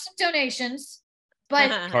stuff. We have some donations,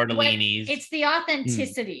 but Cardellini's. It's the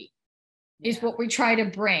authenticity is what we try to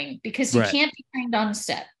bring, because you can't be trained on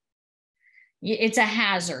set. It's a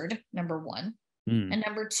hazard, number one. And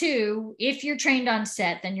number two, if you're trained on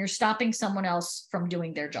set, then you're stopping someone else from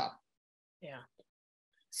doing their job. Yeah.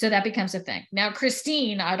 So that becomes a thing. Now,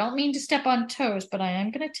 Christine, I don't mean to step on toes, but I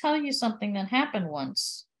am going to tell you something that happened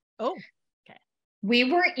once. Oh, okay.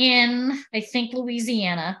 We were in, I think,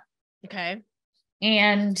 Louisiana. Okay.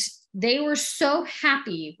 And they were so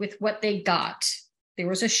happy with what they got. There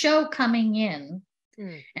was a show coming in,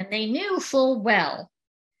 and they knew full well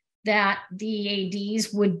that the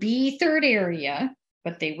ADs would be third area,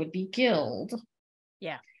 but they would be guild.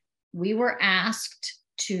 Yeah. We were asked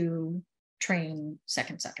to train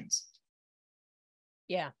second seconds.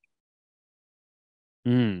 Yeah.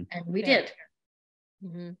 And we did.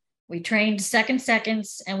 Mm-hmm. We trained second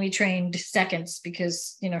seconds, and we trained seconds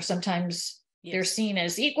because, sometimes they're seen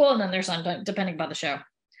as equal, and then there's depending upon the show.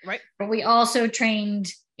 Right. But we also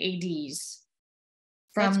trained ADs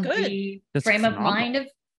from the frame of mind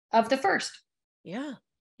of the first. Yeah.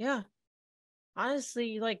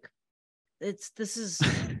 Honestly, this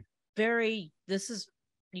is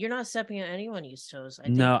you're not stepping on anyone's toes.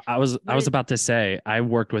 No, I was about to say, I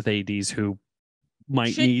worked with ADs who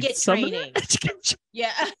might need some training.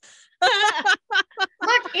 Yeah. Look,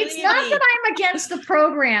 it's not that I'm against the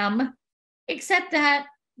program, except that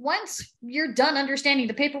once you're done understanding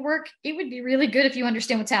the paperwork, it would be really good if you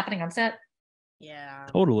understand what's happening on set. Yeah.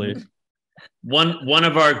 Totally. One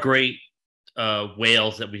of our great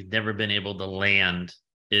whales that we've never been able to land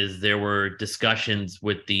is there were discussions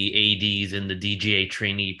with the ADs in the DGA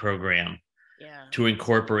trainee program to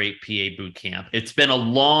incorporate PA Bootcamp. It's been a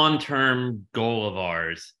long-term goal of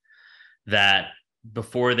ours that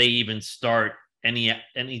before they even start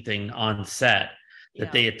anything on set,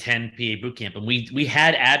 that they attend PA Bootcamp. And we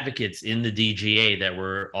had advocates in the DGA that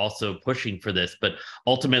were also pushing for this, but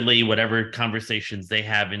ultimately, whatever conversations they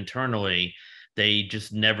have internally, they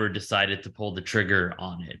just never decided to pull the trigger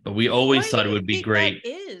on it. But we always thought it would be great.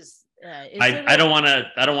 I don't want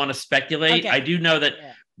to speculate. Okay. I do know that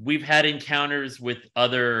we've had encounters with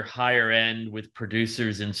other higher end, with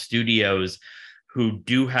producers and studios who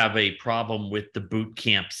do have a problem with the boot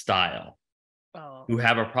camp style. Who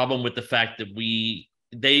have a problem with the fact that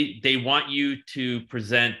they want you to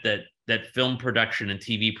present that film production and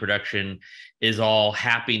TV production is all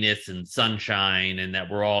happiness and sunshine, and that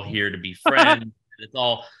we're all here to be friends. It's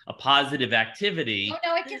all a positive activity. Oh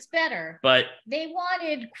no, it gets better. But they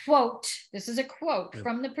wanted, quote, this is a quote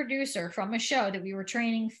from the producer from a show that we were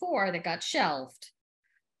training for that got shelved.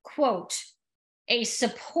 Quote, a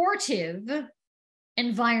supportive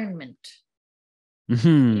environment.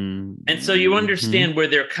 Mm-hmm. And so you understand where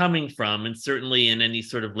they're coming from, and certainly in any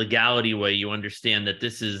sort of legality way, you understand that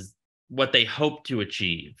this is what they hope to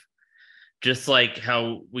achieve. Just like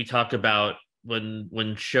how we talk about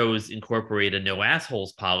when shows incorporate a no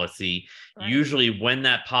assholes policy, usually when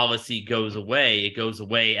that policy goes away, it goes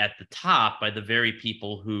away at the top by the very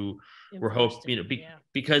people who were hoped,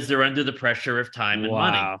 because they're under the pressure of time and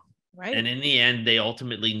money. Right. And in the end, they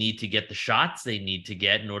ultimately need to get the shots they need to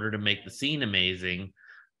get in order to make the scene amazing,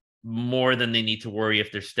 more than they need to worry if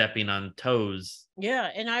they're stepping on toes. Yeah.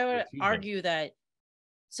 And I would argue that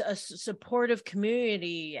a supportive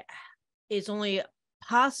community is only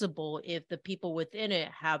possible if the people within it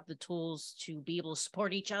have the tools to be able to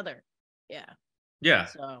support each other. Yeah.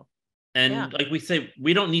 So, and like we say,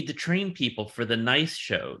 we don't need to train people for the nice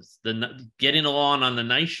shows, getting along on the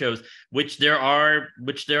nice shows, which there are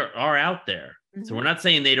out there. Mm-hmm. So we're not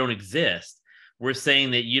saying they don't exist. We're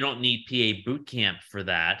saying that you don't need PA Bootcamp for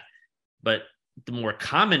that. But the more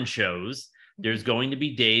common shows, there's going to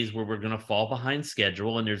be days where we're going to fall behind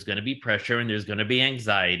schedule, and there's going to be pressure, and there's going to be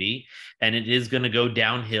anxiety, and it is going to go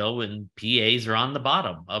downhill when PAs are on the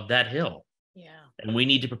bottom of that hill. Yeah. And we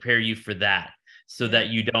need to prepare you for that, so that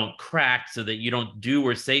you don't crack, so that you don't do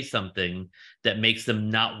or say something that makes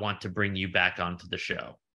them not want to bring you back onto the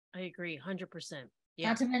show. I agree 100%. Yeah.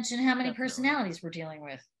 Not to mention how many personalities we're dealing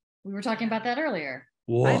with. We were talking about that earlier.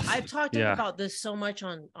 I've talked about this so much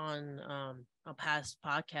on a past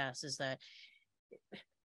podcast, is that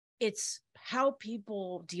it's how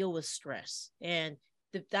people deal with stress, and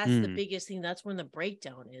that's the biggest thing. That's when the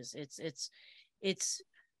breakdown is. It's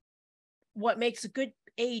what makes a good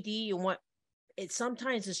AD, and what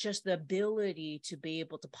sometimes it's just the ability to be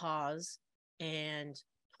able to pause and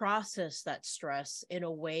process that stress in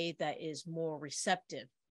a way that is more receptive,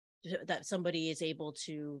 that somebody is able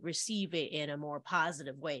to receive it in a more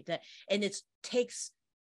positive way, and it takes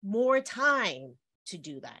more time to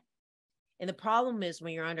do that. And the problem is,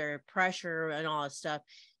 when you're under pressure and all that stuff,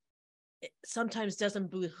 it sometimes doesn't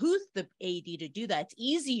behoove the AD to do that. It's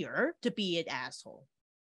easier to be an asshole.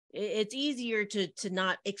 It's easier to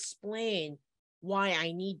not explain why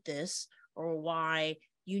I need this, or why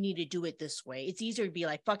you need to do it this way. It's easier to be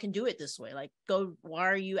like, fucking do it this way. Like, go, why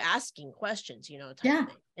are you asking questions, type of thing.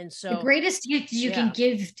 And so the greatest gift you can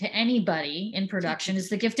give to anybody in production is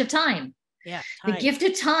the gift of time. Yeah. The gift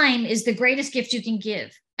of time is the greatest gift you can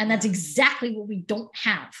give. And that's exactly what we don't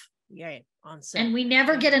have. Yeah. On set. And we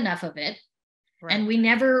never get enough of it. Right. And we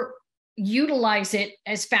never utilize it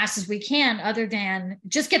as fast as we can, other than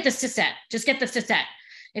just get this to set. Just get this to set.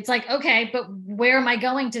 It's like, okay, but where am I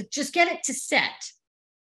going to just get it to set?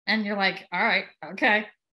 And you're like, all right, okay.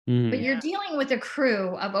 But you're dealing with a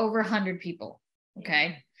crew of over 100 people.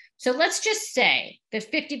 Okay. So let's just say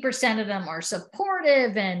that 50% of them are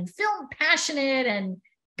supportive and film passionate and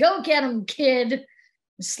go get them, kid,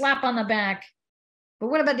 slap on the back. But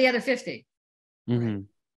what about the other 50? Mm-hmm.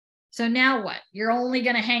 So now what? You're only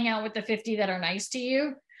going to hang out with the 50 that are nice to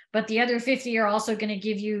you, but the other 50 are also going to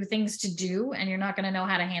give you things to do, and you're not going to know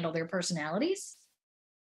how to handle their personalities.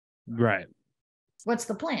 Right. What's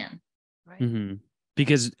the plan? Right. Mm-hmm.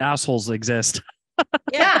 Because assholes exist.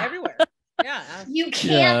 Everywhere. Yeah. You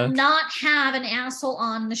can't not have an asshole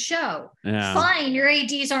on the show. Yeah. Fine, your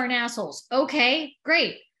ADs aren't assholes. Okay,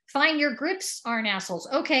 great. Fine, your grips aren't assholes.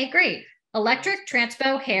 Okay, great. Electric,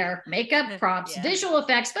 transpo, hair, makeup, props, visual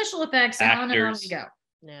effects, special effects, and on and on we go.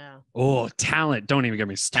 Yeah. Oh, talent. Don't even get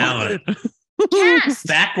me started. Cast.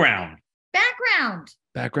 Background. Yeah.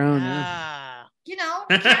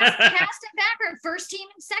 Cast and background, first team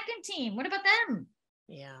and second team. What about them?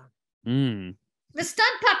 Yeah. The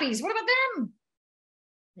stunt puppies. What about them?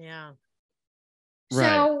 Yeah.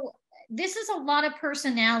 So this is a lot of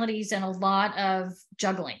personalities and a lot of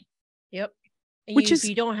juggling. Yep. If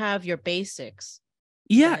you don't have your basics.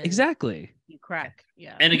 Yeah, exactly. You crack.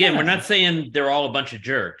 Yeah. And again, we're not saying they're all a bunch of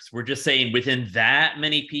jerks. We're just saying within that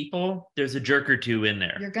many people, there's a jerk or two in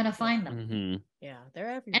there. You're going to find them. Mm-hmm. Yeah, they're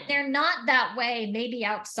everywhere. And they're not that way, maybe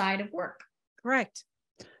outside of work. Correct.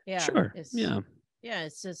 Yeah. Sure. Yeah,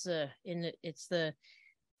 it's just it's the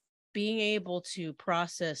being able to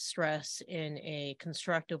process stress in a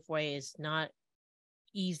constructive way is not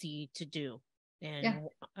easy to do. And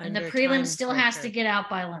the prelim still has to get out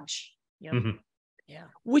by lunch. Yep. Mm-hmm. Yeah.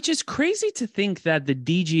 Which is crazy to think that the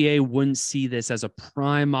DGA wouldn't see this as a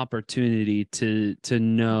prime opportunity to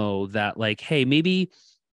know that, like, hey, maybe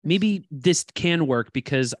this can work,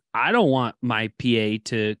 because I don't want my PA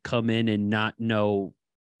to come in and not know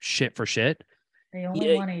shit for shit. They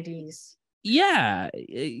only want ADs. Yeah,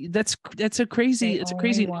 that's a crazy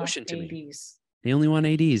notion to me. They only want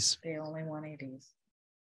ADs. They only want ADs.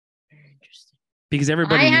 Very interesting. Because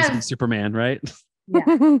everybody needs to be Superman, right? Yeah,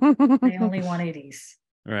 they only want ADs.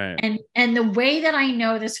 Right. And the way that I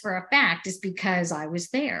know this for a fact is because I was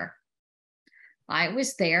there. I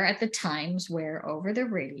was there at the times where over the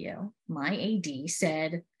radio, my AD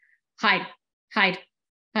said, hide,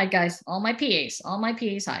 guys, all my PAs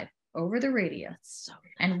hide over the radio. So nice.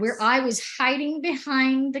 And where I was hiding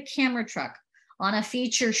behind the camera truck on a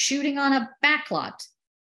feature shooting on a backlot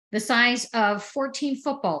the size of 14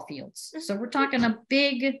 football fields. So we're talking a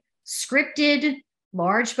big scripted,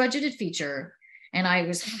 large budgeted feature. And I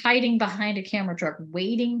was hiding behind a camera truck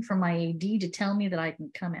waiting for my AD to tell me that I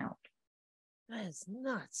can come out. That is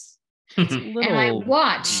nuts. And I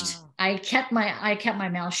watched. I kept my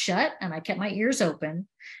mouth shut and I kept my ears open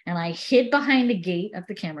and I hid behind the gate of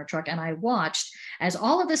the camera truck and I watched as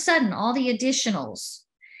all of a sudden all the additionals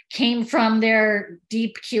came from their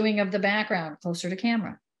deep cueing of the background closer to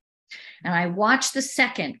camera. And I watched the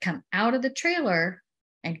second come out of the trailer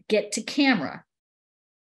and get to camera.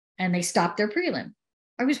 And they stopped their prelim.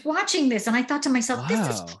 I was watching this and I thought to myself, this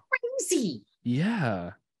is crazy.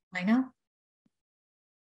 Yeah. I know.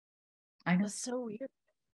 That's so weird.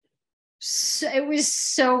 So it was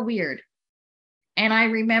so weird. And I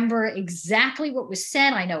remember exactly what was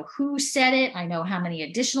said. I know who said it. I know how many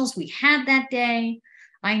additionals we had that day.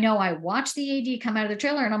 I know I watched the AD come out of the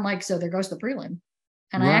trailer and I'm like, so there goes the prelim.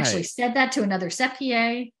 And I actually said that to another set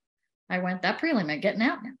PA. I went, that prelim ain't getting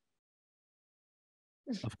out now.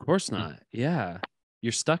 Of course not. Yeah.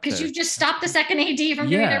 You're stuck there. Because you just stopped the second AD from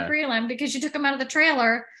doing their prelim because you took them out of the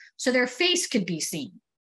trailer so their face could be seen.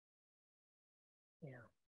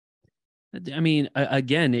 I mean,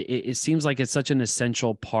 again, it seems like it's such an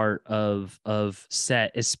essential part of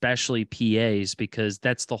set, especially PAs, because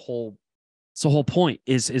that's the whole point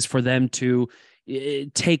is for them to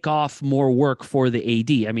take off more work for the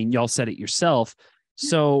AD. I mean, y'all said it yourself.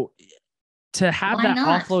 So to have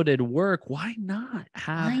offloaded work, why not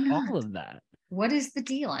have all of that? What is the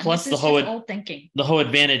deal? Plus the whole thinking. The whole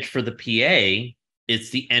advantage for the PA, it's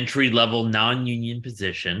the entry level non-union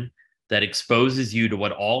position that exposes you to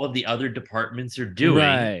what all of the other departments are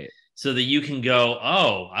doing, so that you can go,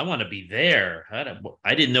 oh, I want to be there.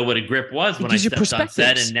 I didn't know what a grip was when I stepped on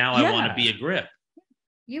set, and now I want to be a grip.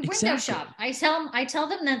 You window shop. I tell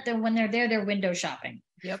them that when they're there, they're window shopping.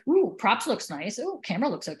 Yep. Ooh, props looks nice. Ooh, camera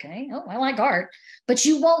looks okay. Oh, I like art. But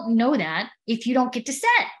you won't know that if you don't get to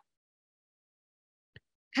set.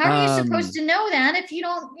 How are you supposed to know that if you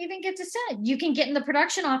don't even get to set? You can get in the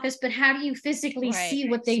production office, but how do you physically see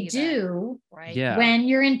what they do when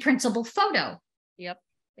you're in principal photo? Yep.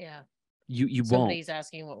 Yeah. You won't. Somebody's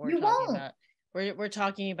asking what we're talking about. We're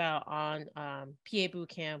talking about on PA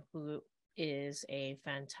Bootcamp, who is a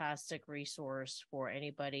fantastic resource for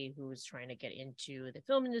anybody who's trying to get into the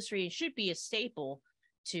film industry. It should be a staple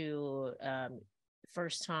to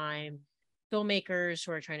first-time filmmakers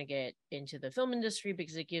who are trying to get into the film industry,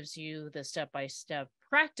 because it gives you the step-by-step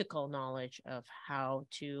practical knowledge of how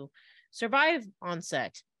to survive on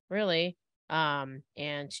set, really. And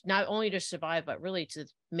not only to survive, but really to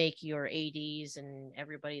make your ADs and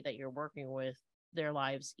everybody that you're working with their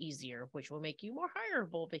lives easier, which will make you more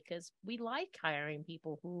hireable, because we like hiring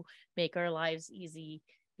people who make our lives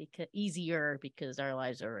easier because our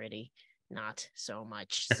lives are already not so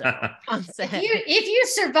much. So on set. If you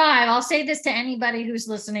survive, I'll say this to anybody who's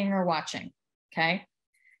listening or watching. Okay.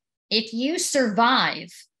 If you survive,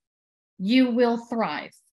 you will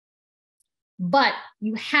thrive. But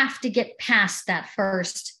you have to get past that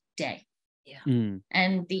first day. Yeah.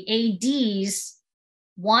 And the ADs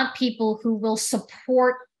want people who will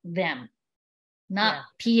support them, not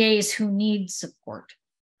PAs who need support.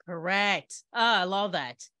 Correct. I love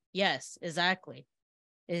that. Yes, exactly.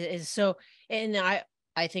 It is so, and I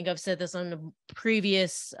think I've said this on the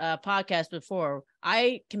previous podcast before.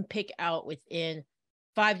 I can pick out within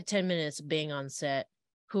 5 to 10 minutes of being on set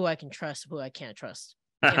who I can trust, who I can't trust,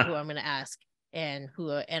 and who I'm going to ask, and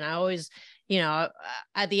I always,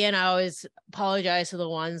 at the end, I always apologize to the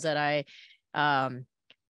ones that I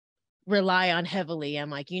rely on heavily. I'm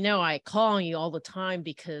like, I call on you all the time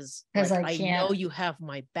because I know you have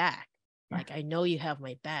my back. Like, I know you have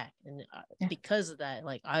my back, and because of that,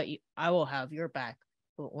 like, I will have your back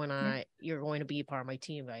when you're going to be a part of my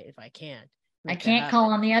team if I can. I can't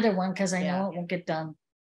call on the other one because I know it won't get done.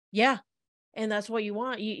 Yeah, and that's what you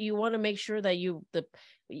want. You want to make sure that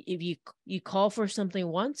if you call for something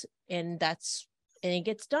once and it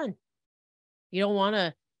gets done. You don't want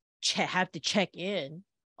to have to check in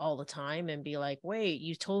all the time and be like, wait,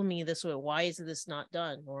 you told me this way, why is this not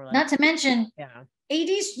done? Or like, not to mention,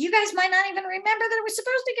 ADs, you guys might not even remember that it was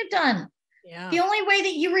supposed to get done. Yeah. The only way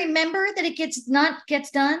that you remember that it gets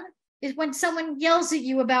done is when someone yells at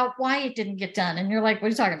you about why it didn't get done, and you're like, what are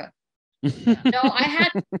you talking about?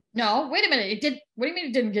 No, wait a minute, what do you mean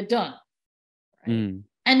it didn't get done? Right.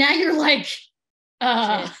 And now you're like,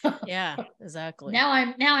 yeah, exactly. Now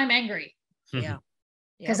I'm angry. Yeah.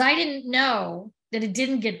 Because I didn't know that it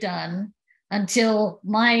didn't get done until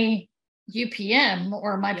my UPM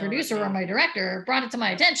or my producer or my director brought it to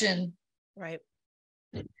my attention. Right.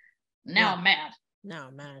 Now I'm mad. Now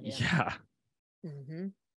I'm mad. Yeah. Mm-hmm.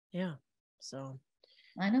 Yeah. So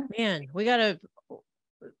I know. Man,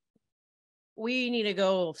 we need to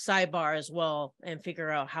go sidebar as well and figure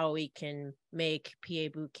out how we can make PA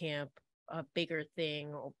Bootcamp a bigger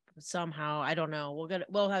thing somehow. I don't know.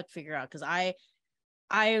 We'll have to figure out, because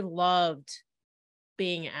I loved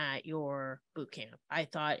being at your boot camp. I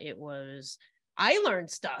thought I learned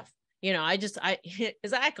stuff.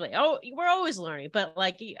 Exactly. Oh, we're always learning, but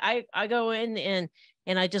like I go in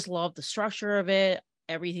and I just love the structure of it.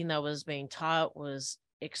 Everything that was being taught was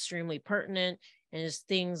extremely pertinent, and it's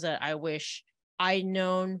things that I wish I'd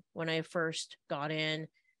known when I first got in.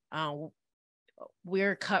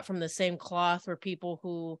 We're cut from the same cloth. We're people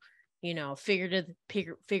who,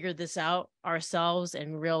 figured this out ourselves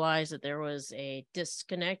and realized that there was a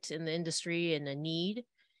disconnect in the industry and a need,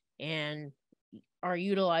 and are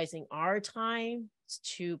utilizing our time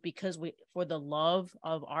for the love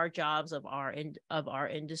of our jobs, of our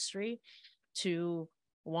industry, to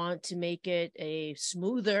want to make it a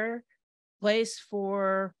smoother place,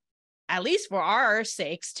 for at least for our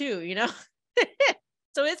sakes too,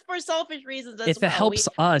 So it's for selfish reasons as well. If it helps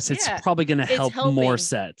us, it's probably going to help more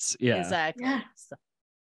sets. Yeah, exactly. Yeah.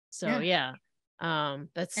 So yeah.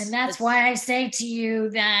 That's why I say to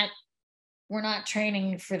you that we're not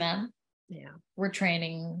training for them. Yeah, we're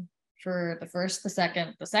training for the first, the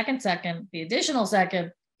second, the additional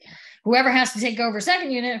second. Whoever has to take over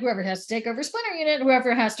second unit, whoever has to take over splinter unit,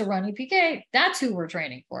 whoever has to run EPK, that's who we're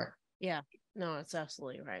training for. Yeah, no, it's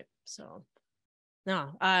absolutely right. So,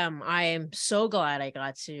 no, I am so glad I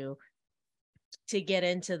got to get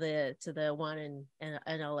into the one in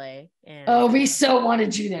LA. And we so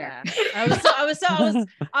wanted you there. Yeah. I was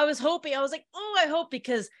hoping. I was like, I hope,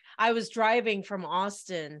 because I was driving from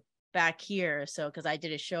Austin back here, so because I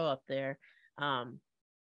did a show up there.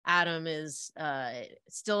 Adam is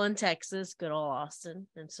still in Texas, good old Austin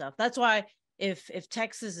and stuff. That's why if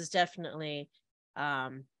Texas is definitely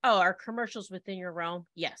are commercials within your realm?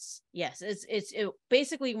 Yes. It's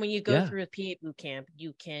basically when you go through a PA Bootcamp,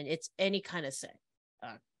 it's any kind of set.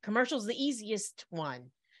 Commercials the easiest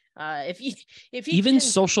one. If you even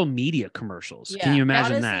social media commercials, can you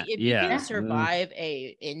imagine that? If you can survive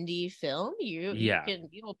a indie film, you'll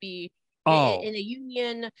be in a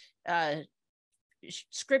union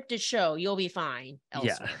scripted show, you'll be fine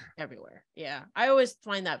elsewhere, everywhere. Yeah, I always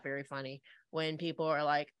find that very funny when people are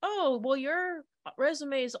like, oh, well, your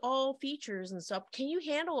resume is all features and stuff, can you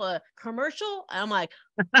handle a commercial? I'm like,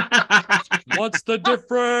 what's the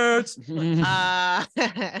difference? Can I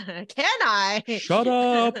shut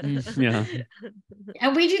up? Yeah.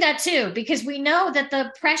 And we do that too, because we know that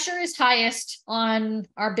the pressure is highest on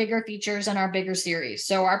our bigger features and our bigger series.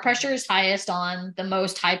 So our pressure is highest on the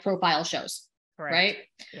most high profile shows. Correct. Right?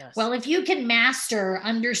 Yes. Well, if you can master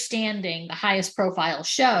understanding the highest profile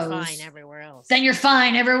shows, you're fine everywhere else. Then you're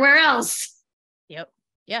fine everywhere else. Yep.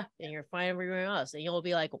 Yeah. And you're fine everywhere else. And you'll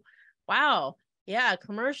be like, wow, yeah,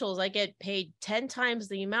 commercials, I get paid 10 times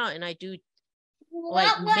the amount, and I do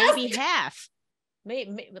maybe half.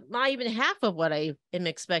 Maybe not even half of what I am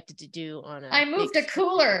expected to do on I moved a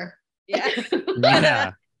cooler. Yeah.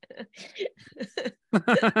 Yeah.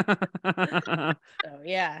 So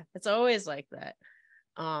yeah, it's always like that.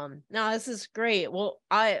 No, this is great. Well,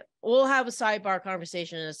 we'll have a sidebar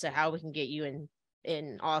conversation as to how we can get you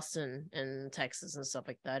in Austin and Texas and stuff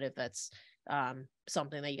like that, if that's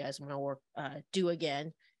something that you guys want to do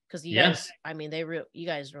again, because you guys, I mean, you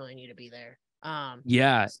guys really need to be there. So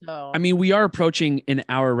I mean, we are approaching an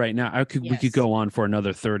hour right now. We could go on for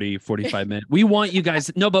another 30, 45 minutes. We want you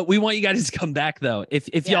guys but we want you guys to come back though,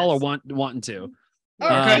 if y'all are wanting to.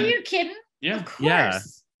 Are you kidding? Yeah. Of course. Yeah.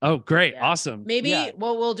 Oh, great. Yeah. Awesome. Maybe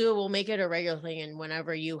what we'll do, we'll make it a regular thing. And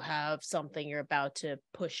whenever you have something you're about to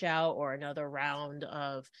push out, or another round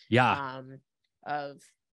of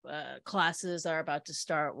classes are about to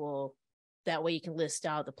start, that way you can list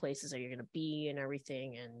out the places that you're going to be and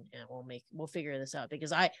everything. And we'll figure this out,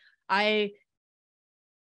 because I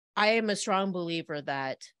am a strong believer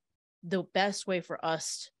that the best way for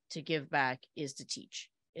us to give back is to teach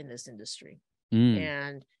in this industry.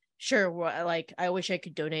 And sure, like, I wish I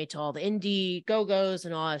could donate to all the indie go-go's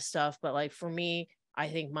and all that stuff, but like, for me, I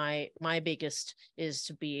think my biggest is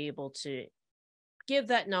to be able to give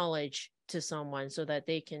that knowledge to someone so that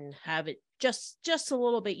they can have it just a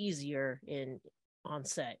little bit easier on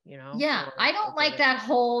set, Yeah, I don't like that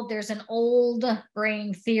whole, there's an old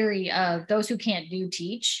brain theory of those who can't do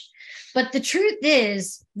teach, but the truth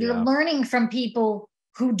is you're learning from people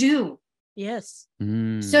who do. Yes.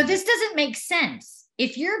 So this doesn't make sense.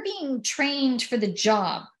 If you're being trained for the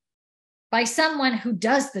job by someone who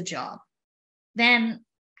does the job, then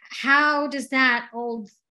how does that old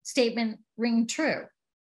statement ring true?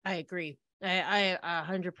 I agree. I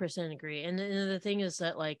 100% agree. And the thing is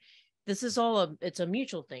that, like, this is all it's a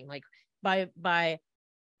mutual thing. Like, by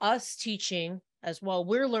us teaching as well.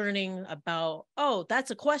 We're learning about, oh,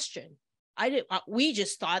 that's a question. We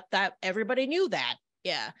just thought that everybody knew that.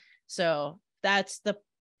 Yeah. So that's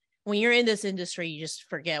when you're in this industry, you just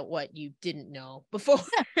forget what you didn't know before.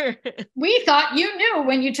 We thought you knew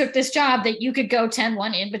when you took this job that you could go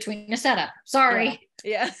 10-1 in between a setup. Sorry.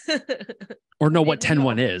 Yeah. Or know what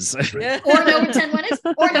 10-1 is. Yeah. Or know what 10-1 is.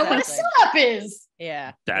 Or know what a setup is.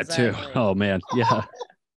 Yeah. That too. Oh man. Yeah.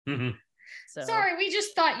 So. Sorry, we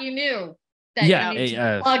just thought you knew that you need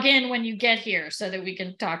to plug in when you get here so that we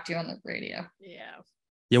can talk to you on the radio. Yeah.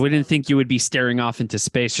 Yeah, we didn't think you would be staring off into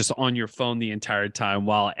space just on your phone the entire time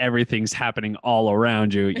while everything's happening all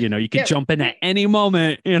around you. You know, you could jump in at any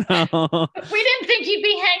moment, you know. We didn't think you'd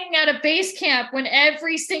be hanging out at base camp when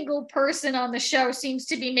every single person on the show seems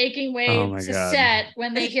to be making way to set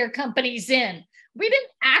when they hear companies in. We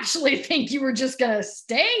didn't actually think you were just going to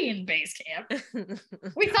stay in base camp.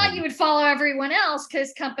 We thought you would follow everyone else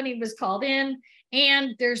because company was called in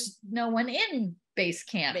and there's no one in base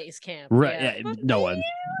camp. Right. Yeah, no one.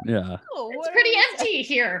 Yeah. It's pretty empty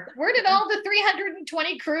here. Where did all the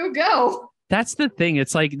 320 crew go? That's the thing.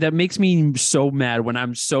 It's like, that makes me so mad when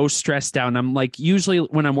I'm so stressed out. And I'm like, usually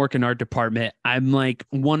when I'm working art department, I'm like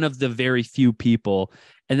one of the very few people.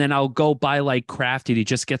 And then I'll go buy like Crafty to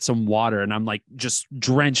just get some water. And I'm like just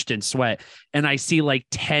drenched in sweat. And I see like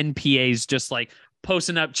 10 PAs just like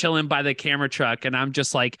posting up, chilling by the camera truck. And I'm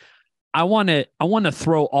just like, I want to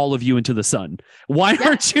throw all of you into the sun. Why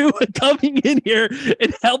aren't you coming in here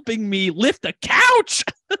and helping me lift a couch?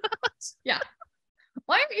 Yeah.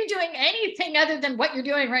 Why aren't you doing anything other than what you're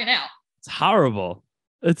doing right now? It's horrible.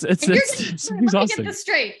 It's let me exhausting. get this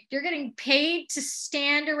straight. You're getting paid to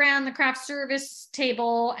stand around the craft service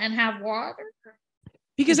table and have water?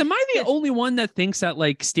 Because am I the only one that thinks that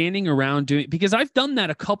like standing around doing, because I've done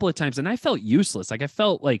that a couple of times and I felt useless. Like I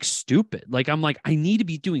felt like stupid. Like I'm like, I need to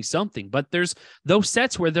be doing something, but there's those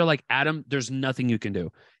sets where they're like, Adam, there's nothing you can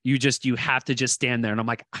do. You have to just stand there. And I'm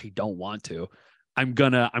like, I don't want to. I'm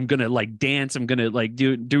gonna like dance. I'm gonna like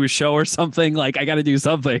do a show or something. Like I got to do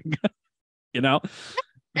something, you know?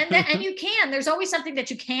 And you can. There's always something that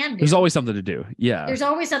you can do. There's always something to do. Yeah. There's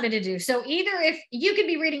always something to do. So either if you could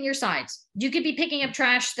be reading your sides, you could be picking up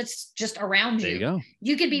trash that's just around you. There you go.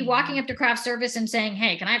 You could be walking up to craft service and saying,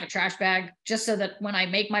 hey, can I have a trash bag? Just so that when I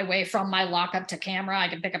make my way from my lockup to camera, I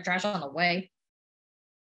can pick up trash on the way.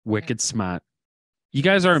 Wicked smart. You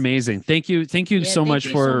guys are amazing. Thank you so much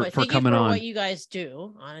for coming on. What you guys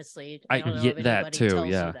do, honestly. I get that too. Tells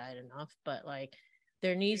yeah. You that enough, but like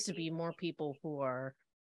there needs to be more people who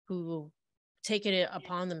take it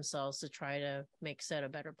upon themselves to try to make set a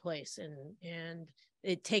better place, and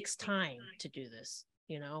it takes time to do this,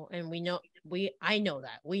 you know. And we know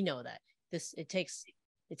that it takes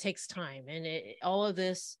time, and all of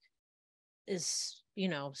this is, you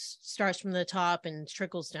know, starts from the top and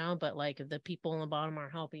trickles down, but like if the people on the bottom are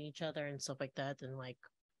helping each other and stuff like that, then like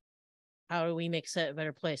how do we make set a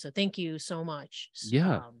better place? So thank you so much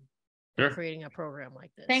for creating a program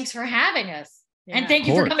like this. Thanks for having us. Yeah. And thank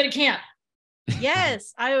you for coming to camp.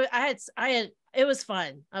 Yes, I had it was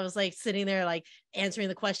fun. I was like sitting there like answering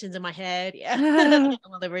the questions in my head. Yeah.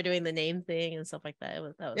 While they were doing the name thing and stuff like that. That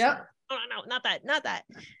was fun. Oh no, not that.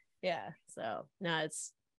 Yeah. So no,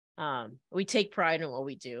 it's we take pride in what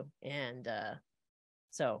we do. And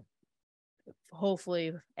so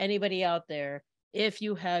hopefully anybody out there, if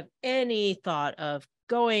you have any thought of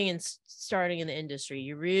going and starting in the industry,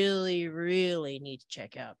 you really, really need to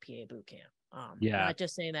check out PA Bootcamp. Not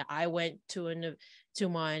just saying that I went to one,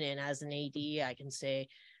 and as an AD, I can say,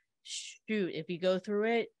 shoot, if you go through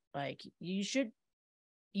it, like you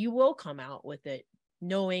will come out with it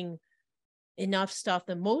knowing enough stuff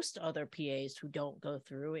than most other PAs who don't go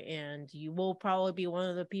through, and you will probably be one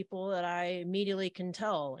of the people that I immediately can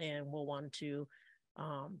tell and will want to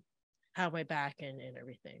have my back and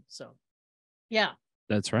everything. So yeah,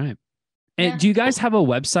 that's right. And do you guys have a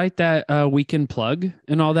website that we can plug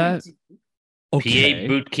and all that? Okay.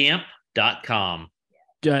 PABootcamp.com.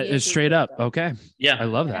 Straight up. Okay. Yeah. I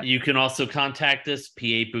love that. You can also contact us,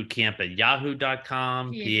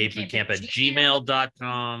 pabootcamp@yahoo.com,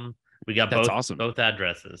 pabootcamp@gmail.com. We got both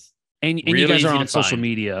addresses. And really you guys are on social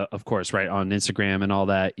media, of course, right? On Instagram and all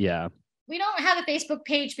that. Yeah. We don't have a Facebook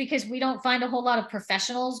page because we don't find a whole lot of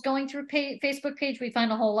professionals going through Facebook page. We find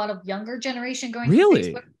a whole lot of younger generation going through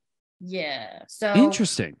Facebook. Yeah. So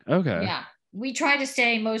interesting. Okay. Yeah. We try to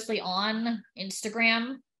stay mostly on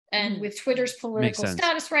Instagram, and with Twitter's political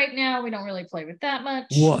status right now, we don't really play with that much.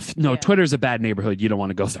 Woof. No, Twitter's a bad neighborhood. You don't want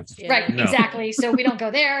to go there. Right. No. Exactly. So we don't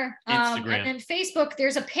go there. And then Facebook,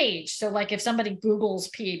 there's a page. So like if somebody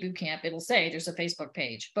Googles PA Bootcamp, it'll say there's a Facebook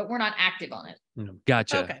page, but we're not active on it.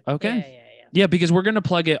 Gotcha. Okay. Yeah. Yeah, because we're going to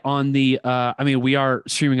plug it on the, we are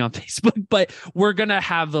streaming on Facebook, but we're going to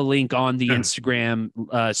have the link on the Instagram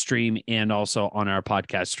stream and also on our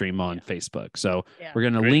podcast stream on Facebook. So we're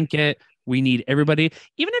going to link it. We need everybody,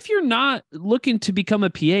 even if you're not looking to become a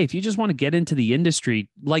PA, if you just want to get into the industry,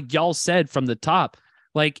 like y'all said from the top,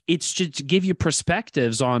 like it's just to give you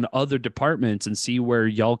perspectives on other departments and see where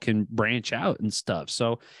y'all can branch out and stuff.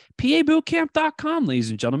 So pabootcamp.com,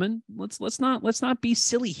 ladies and gentlemen, let's not be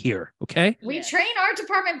silly here. Okay. We train art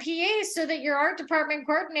department PAs so that your art department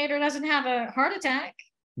coordinator doesn't have a heart attack.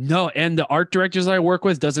 No, and the art directors I work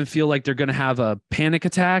with doesn't feel like they're going to have a panic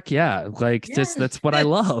attack. Yeah. Like that's what I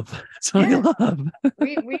love. That's what I love.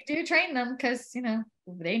 we do train them because,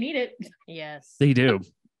 they need it. Yes, they do.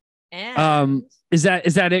 And is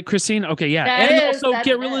that it, Christine? Okay, yeah. And also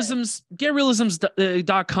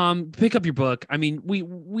getreelisms.com. Pick up your book. I mean,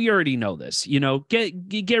 we already know this.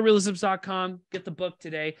 Getreelisms.com. Get the book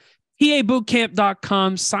today.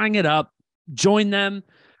 PABootcamp.com. Sign it up. Join them.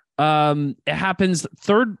 It happens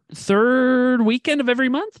third weekend of every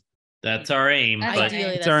month. That's our aim. Ideally,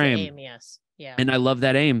 that's our aim. Yes. Yeah. And I love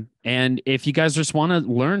that aim. And if you guys just want to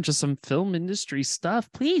learn just some film industry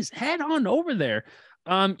stuff, please head on over there.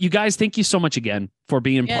 You guys, thank you so much again for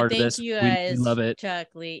being part of this. Thank you guys. We love it. Chuck,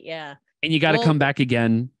 Leigh, yeah. And you got to come back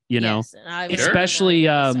again, yes, and especially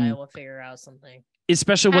I will figure out something.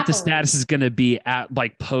 Especially what the status is going to be at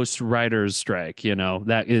like post writers strike,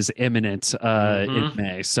 that is imminent in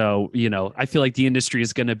May. So, I feel like the industry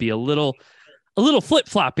is going to be a little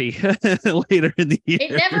flip-floppy later in the year.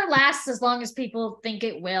 It never lasts as long as people think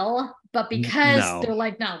it will, but because they're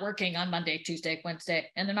like not working on Monday, Tuesday, Wednesday,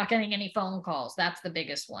 and they're not getting any phone calls. That's the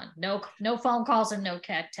biggest one. No phone calls and no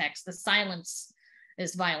text. The silence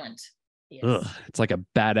is violent. Yes. Ugh, it's like a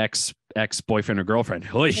bad ex-boyfriend or girlfriend.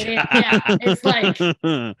 It's like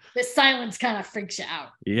the silence kind of freaks you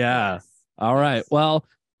out. Yeah. Yes. All right. Well,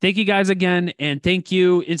 thank you guys again. And thank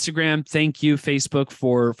you, Instagram. Thank you, Facebook,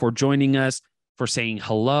 for joining us, for saying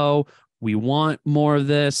hello. We want more of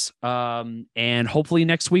this. And hopefully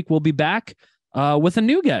next week we'll be back with a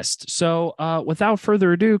new guest. So without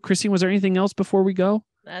further ado, Christine, was there anything else before we go?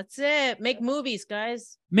 That's it. Make movies,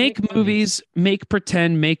 guys. Make movies, make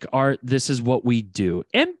pretend, make art. This is what we do.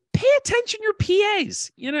 And pay attention to your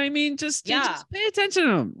PAs. You know what I mean? Just pay attention to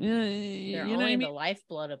them. They're only the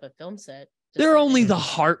lifeblood of a film set. They're only the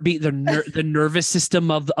heartbeat, the nervous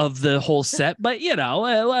system of the whole set. But, your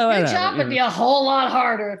job would be a whole lot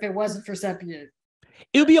harder if it wasn't for set PAs.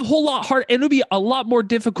 It would be a whole lot harder, and it would be a lot more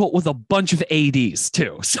difficult with a bunch of ADs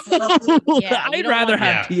too. So I'd rather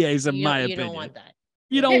have PAs, in my opinion. You don't want that.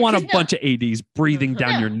 You don't want a bunch of ADs breathing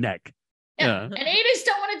down your neck. Yeah. And ADs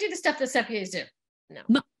don't want to do the stuff that set PAs do.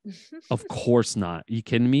 No. Of course not. You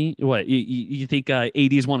kidding me? What, you think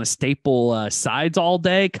ADs want to staple sides all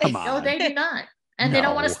day? Come on. No, they do not. And they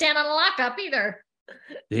don't want to stand on a lockup either.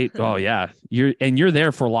 You're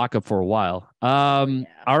there for lockup for a while. All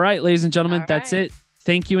right, ladies and gentlemen, that's it.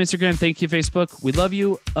 Thank you, Instagram. Thank you, Facebook. We love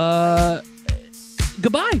you.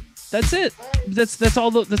 Goodbye. That's it. That's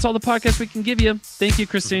all the podcast we can give you. Thank you,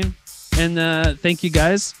 Christine. And thank you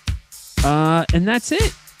guys. And that's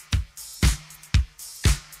it.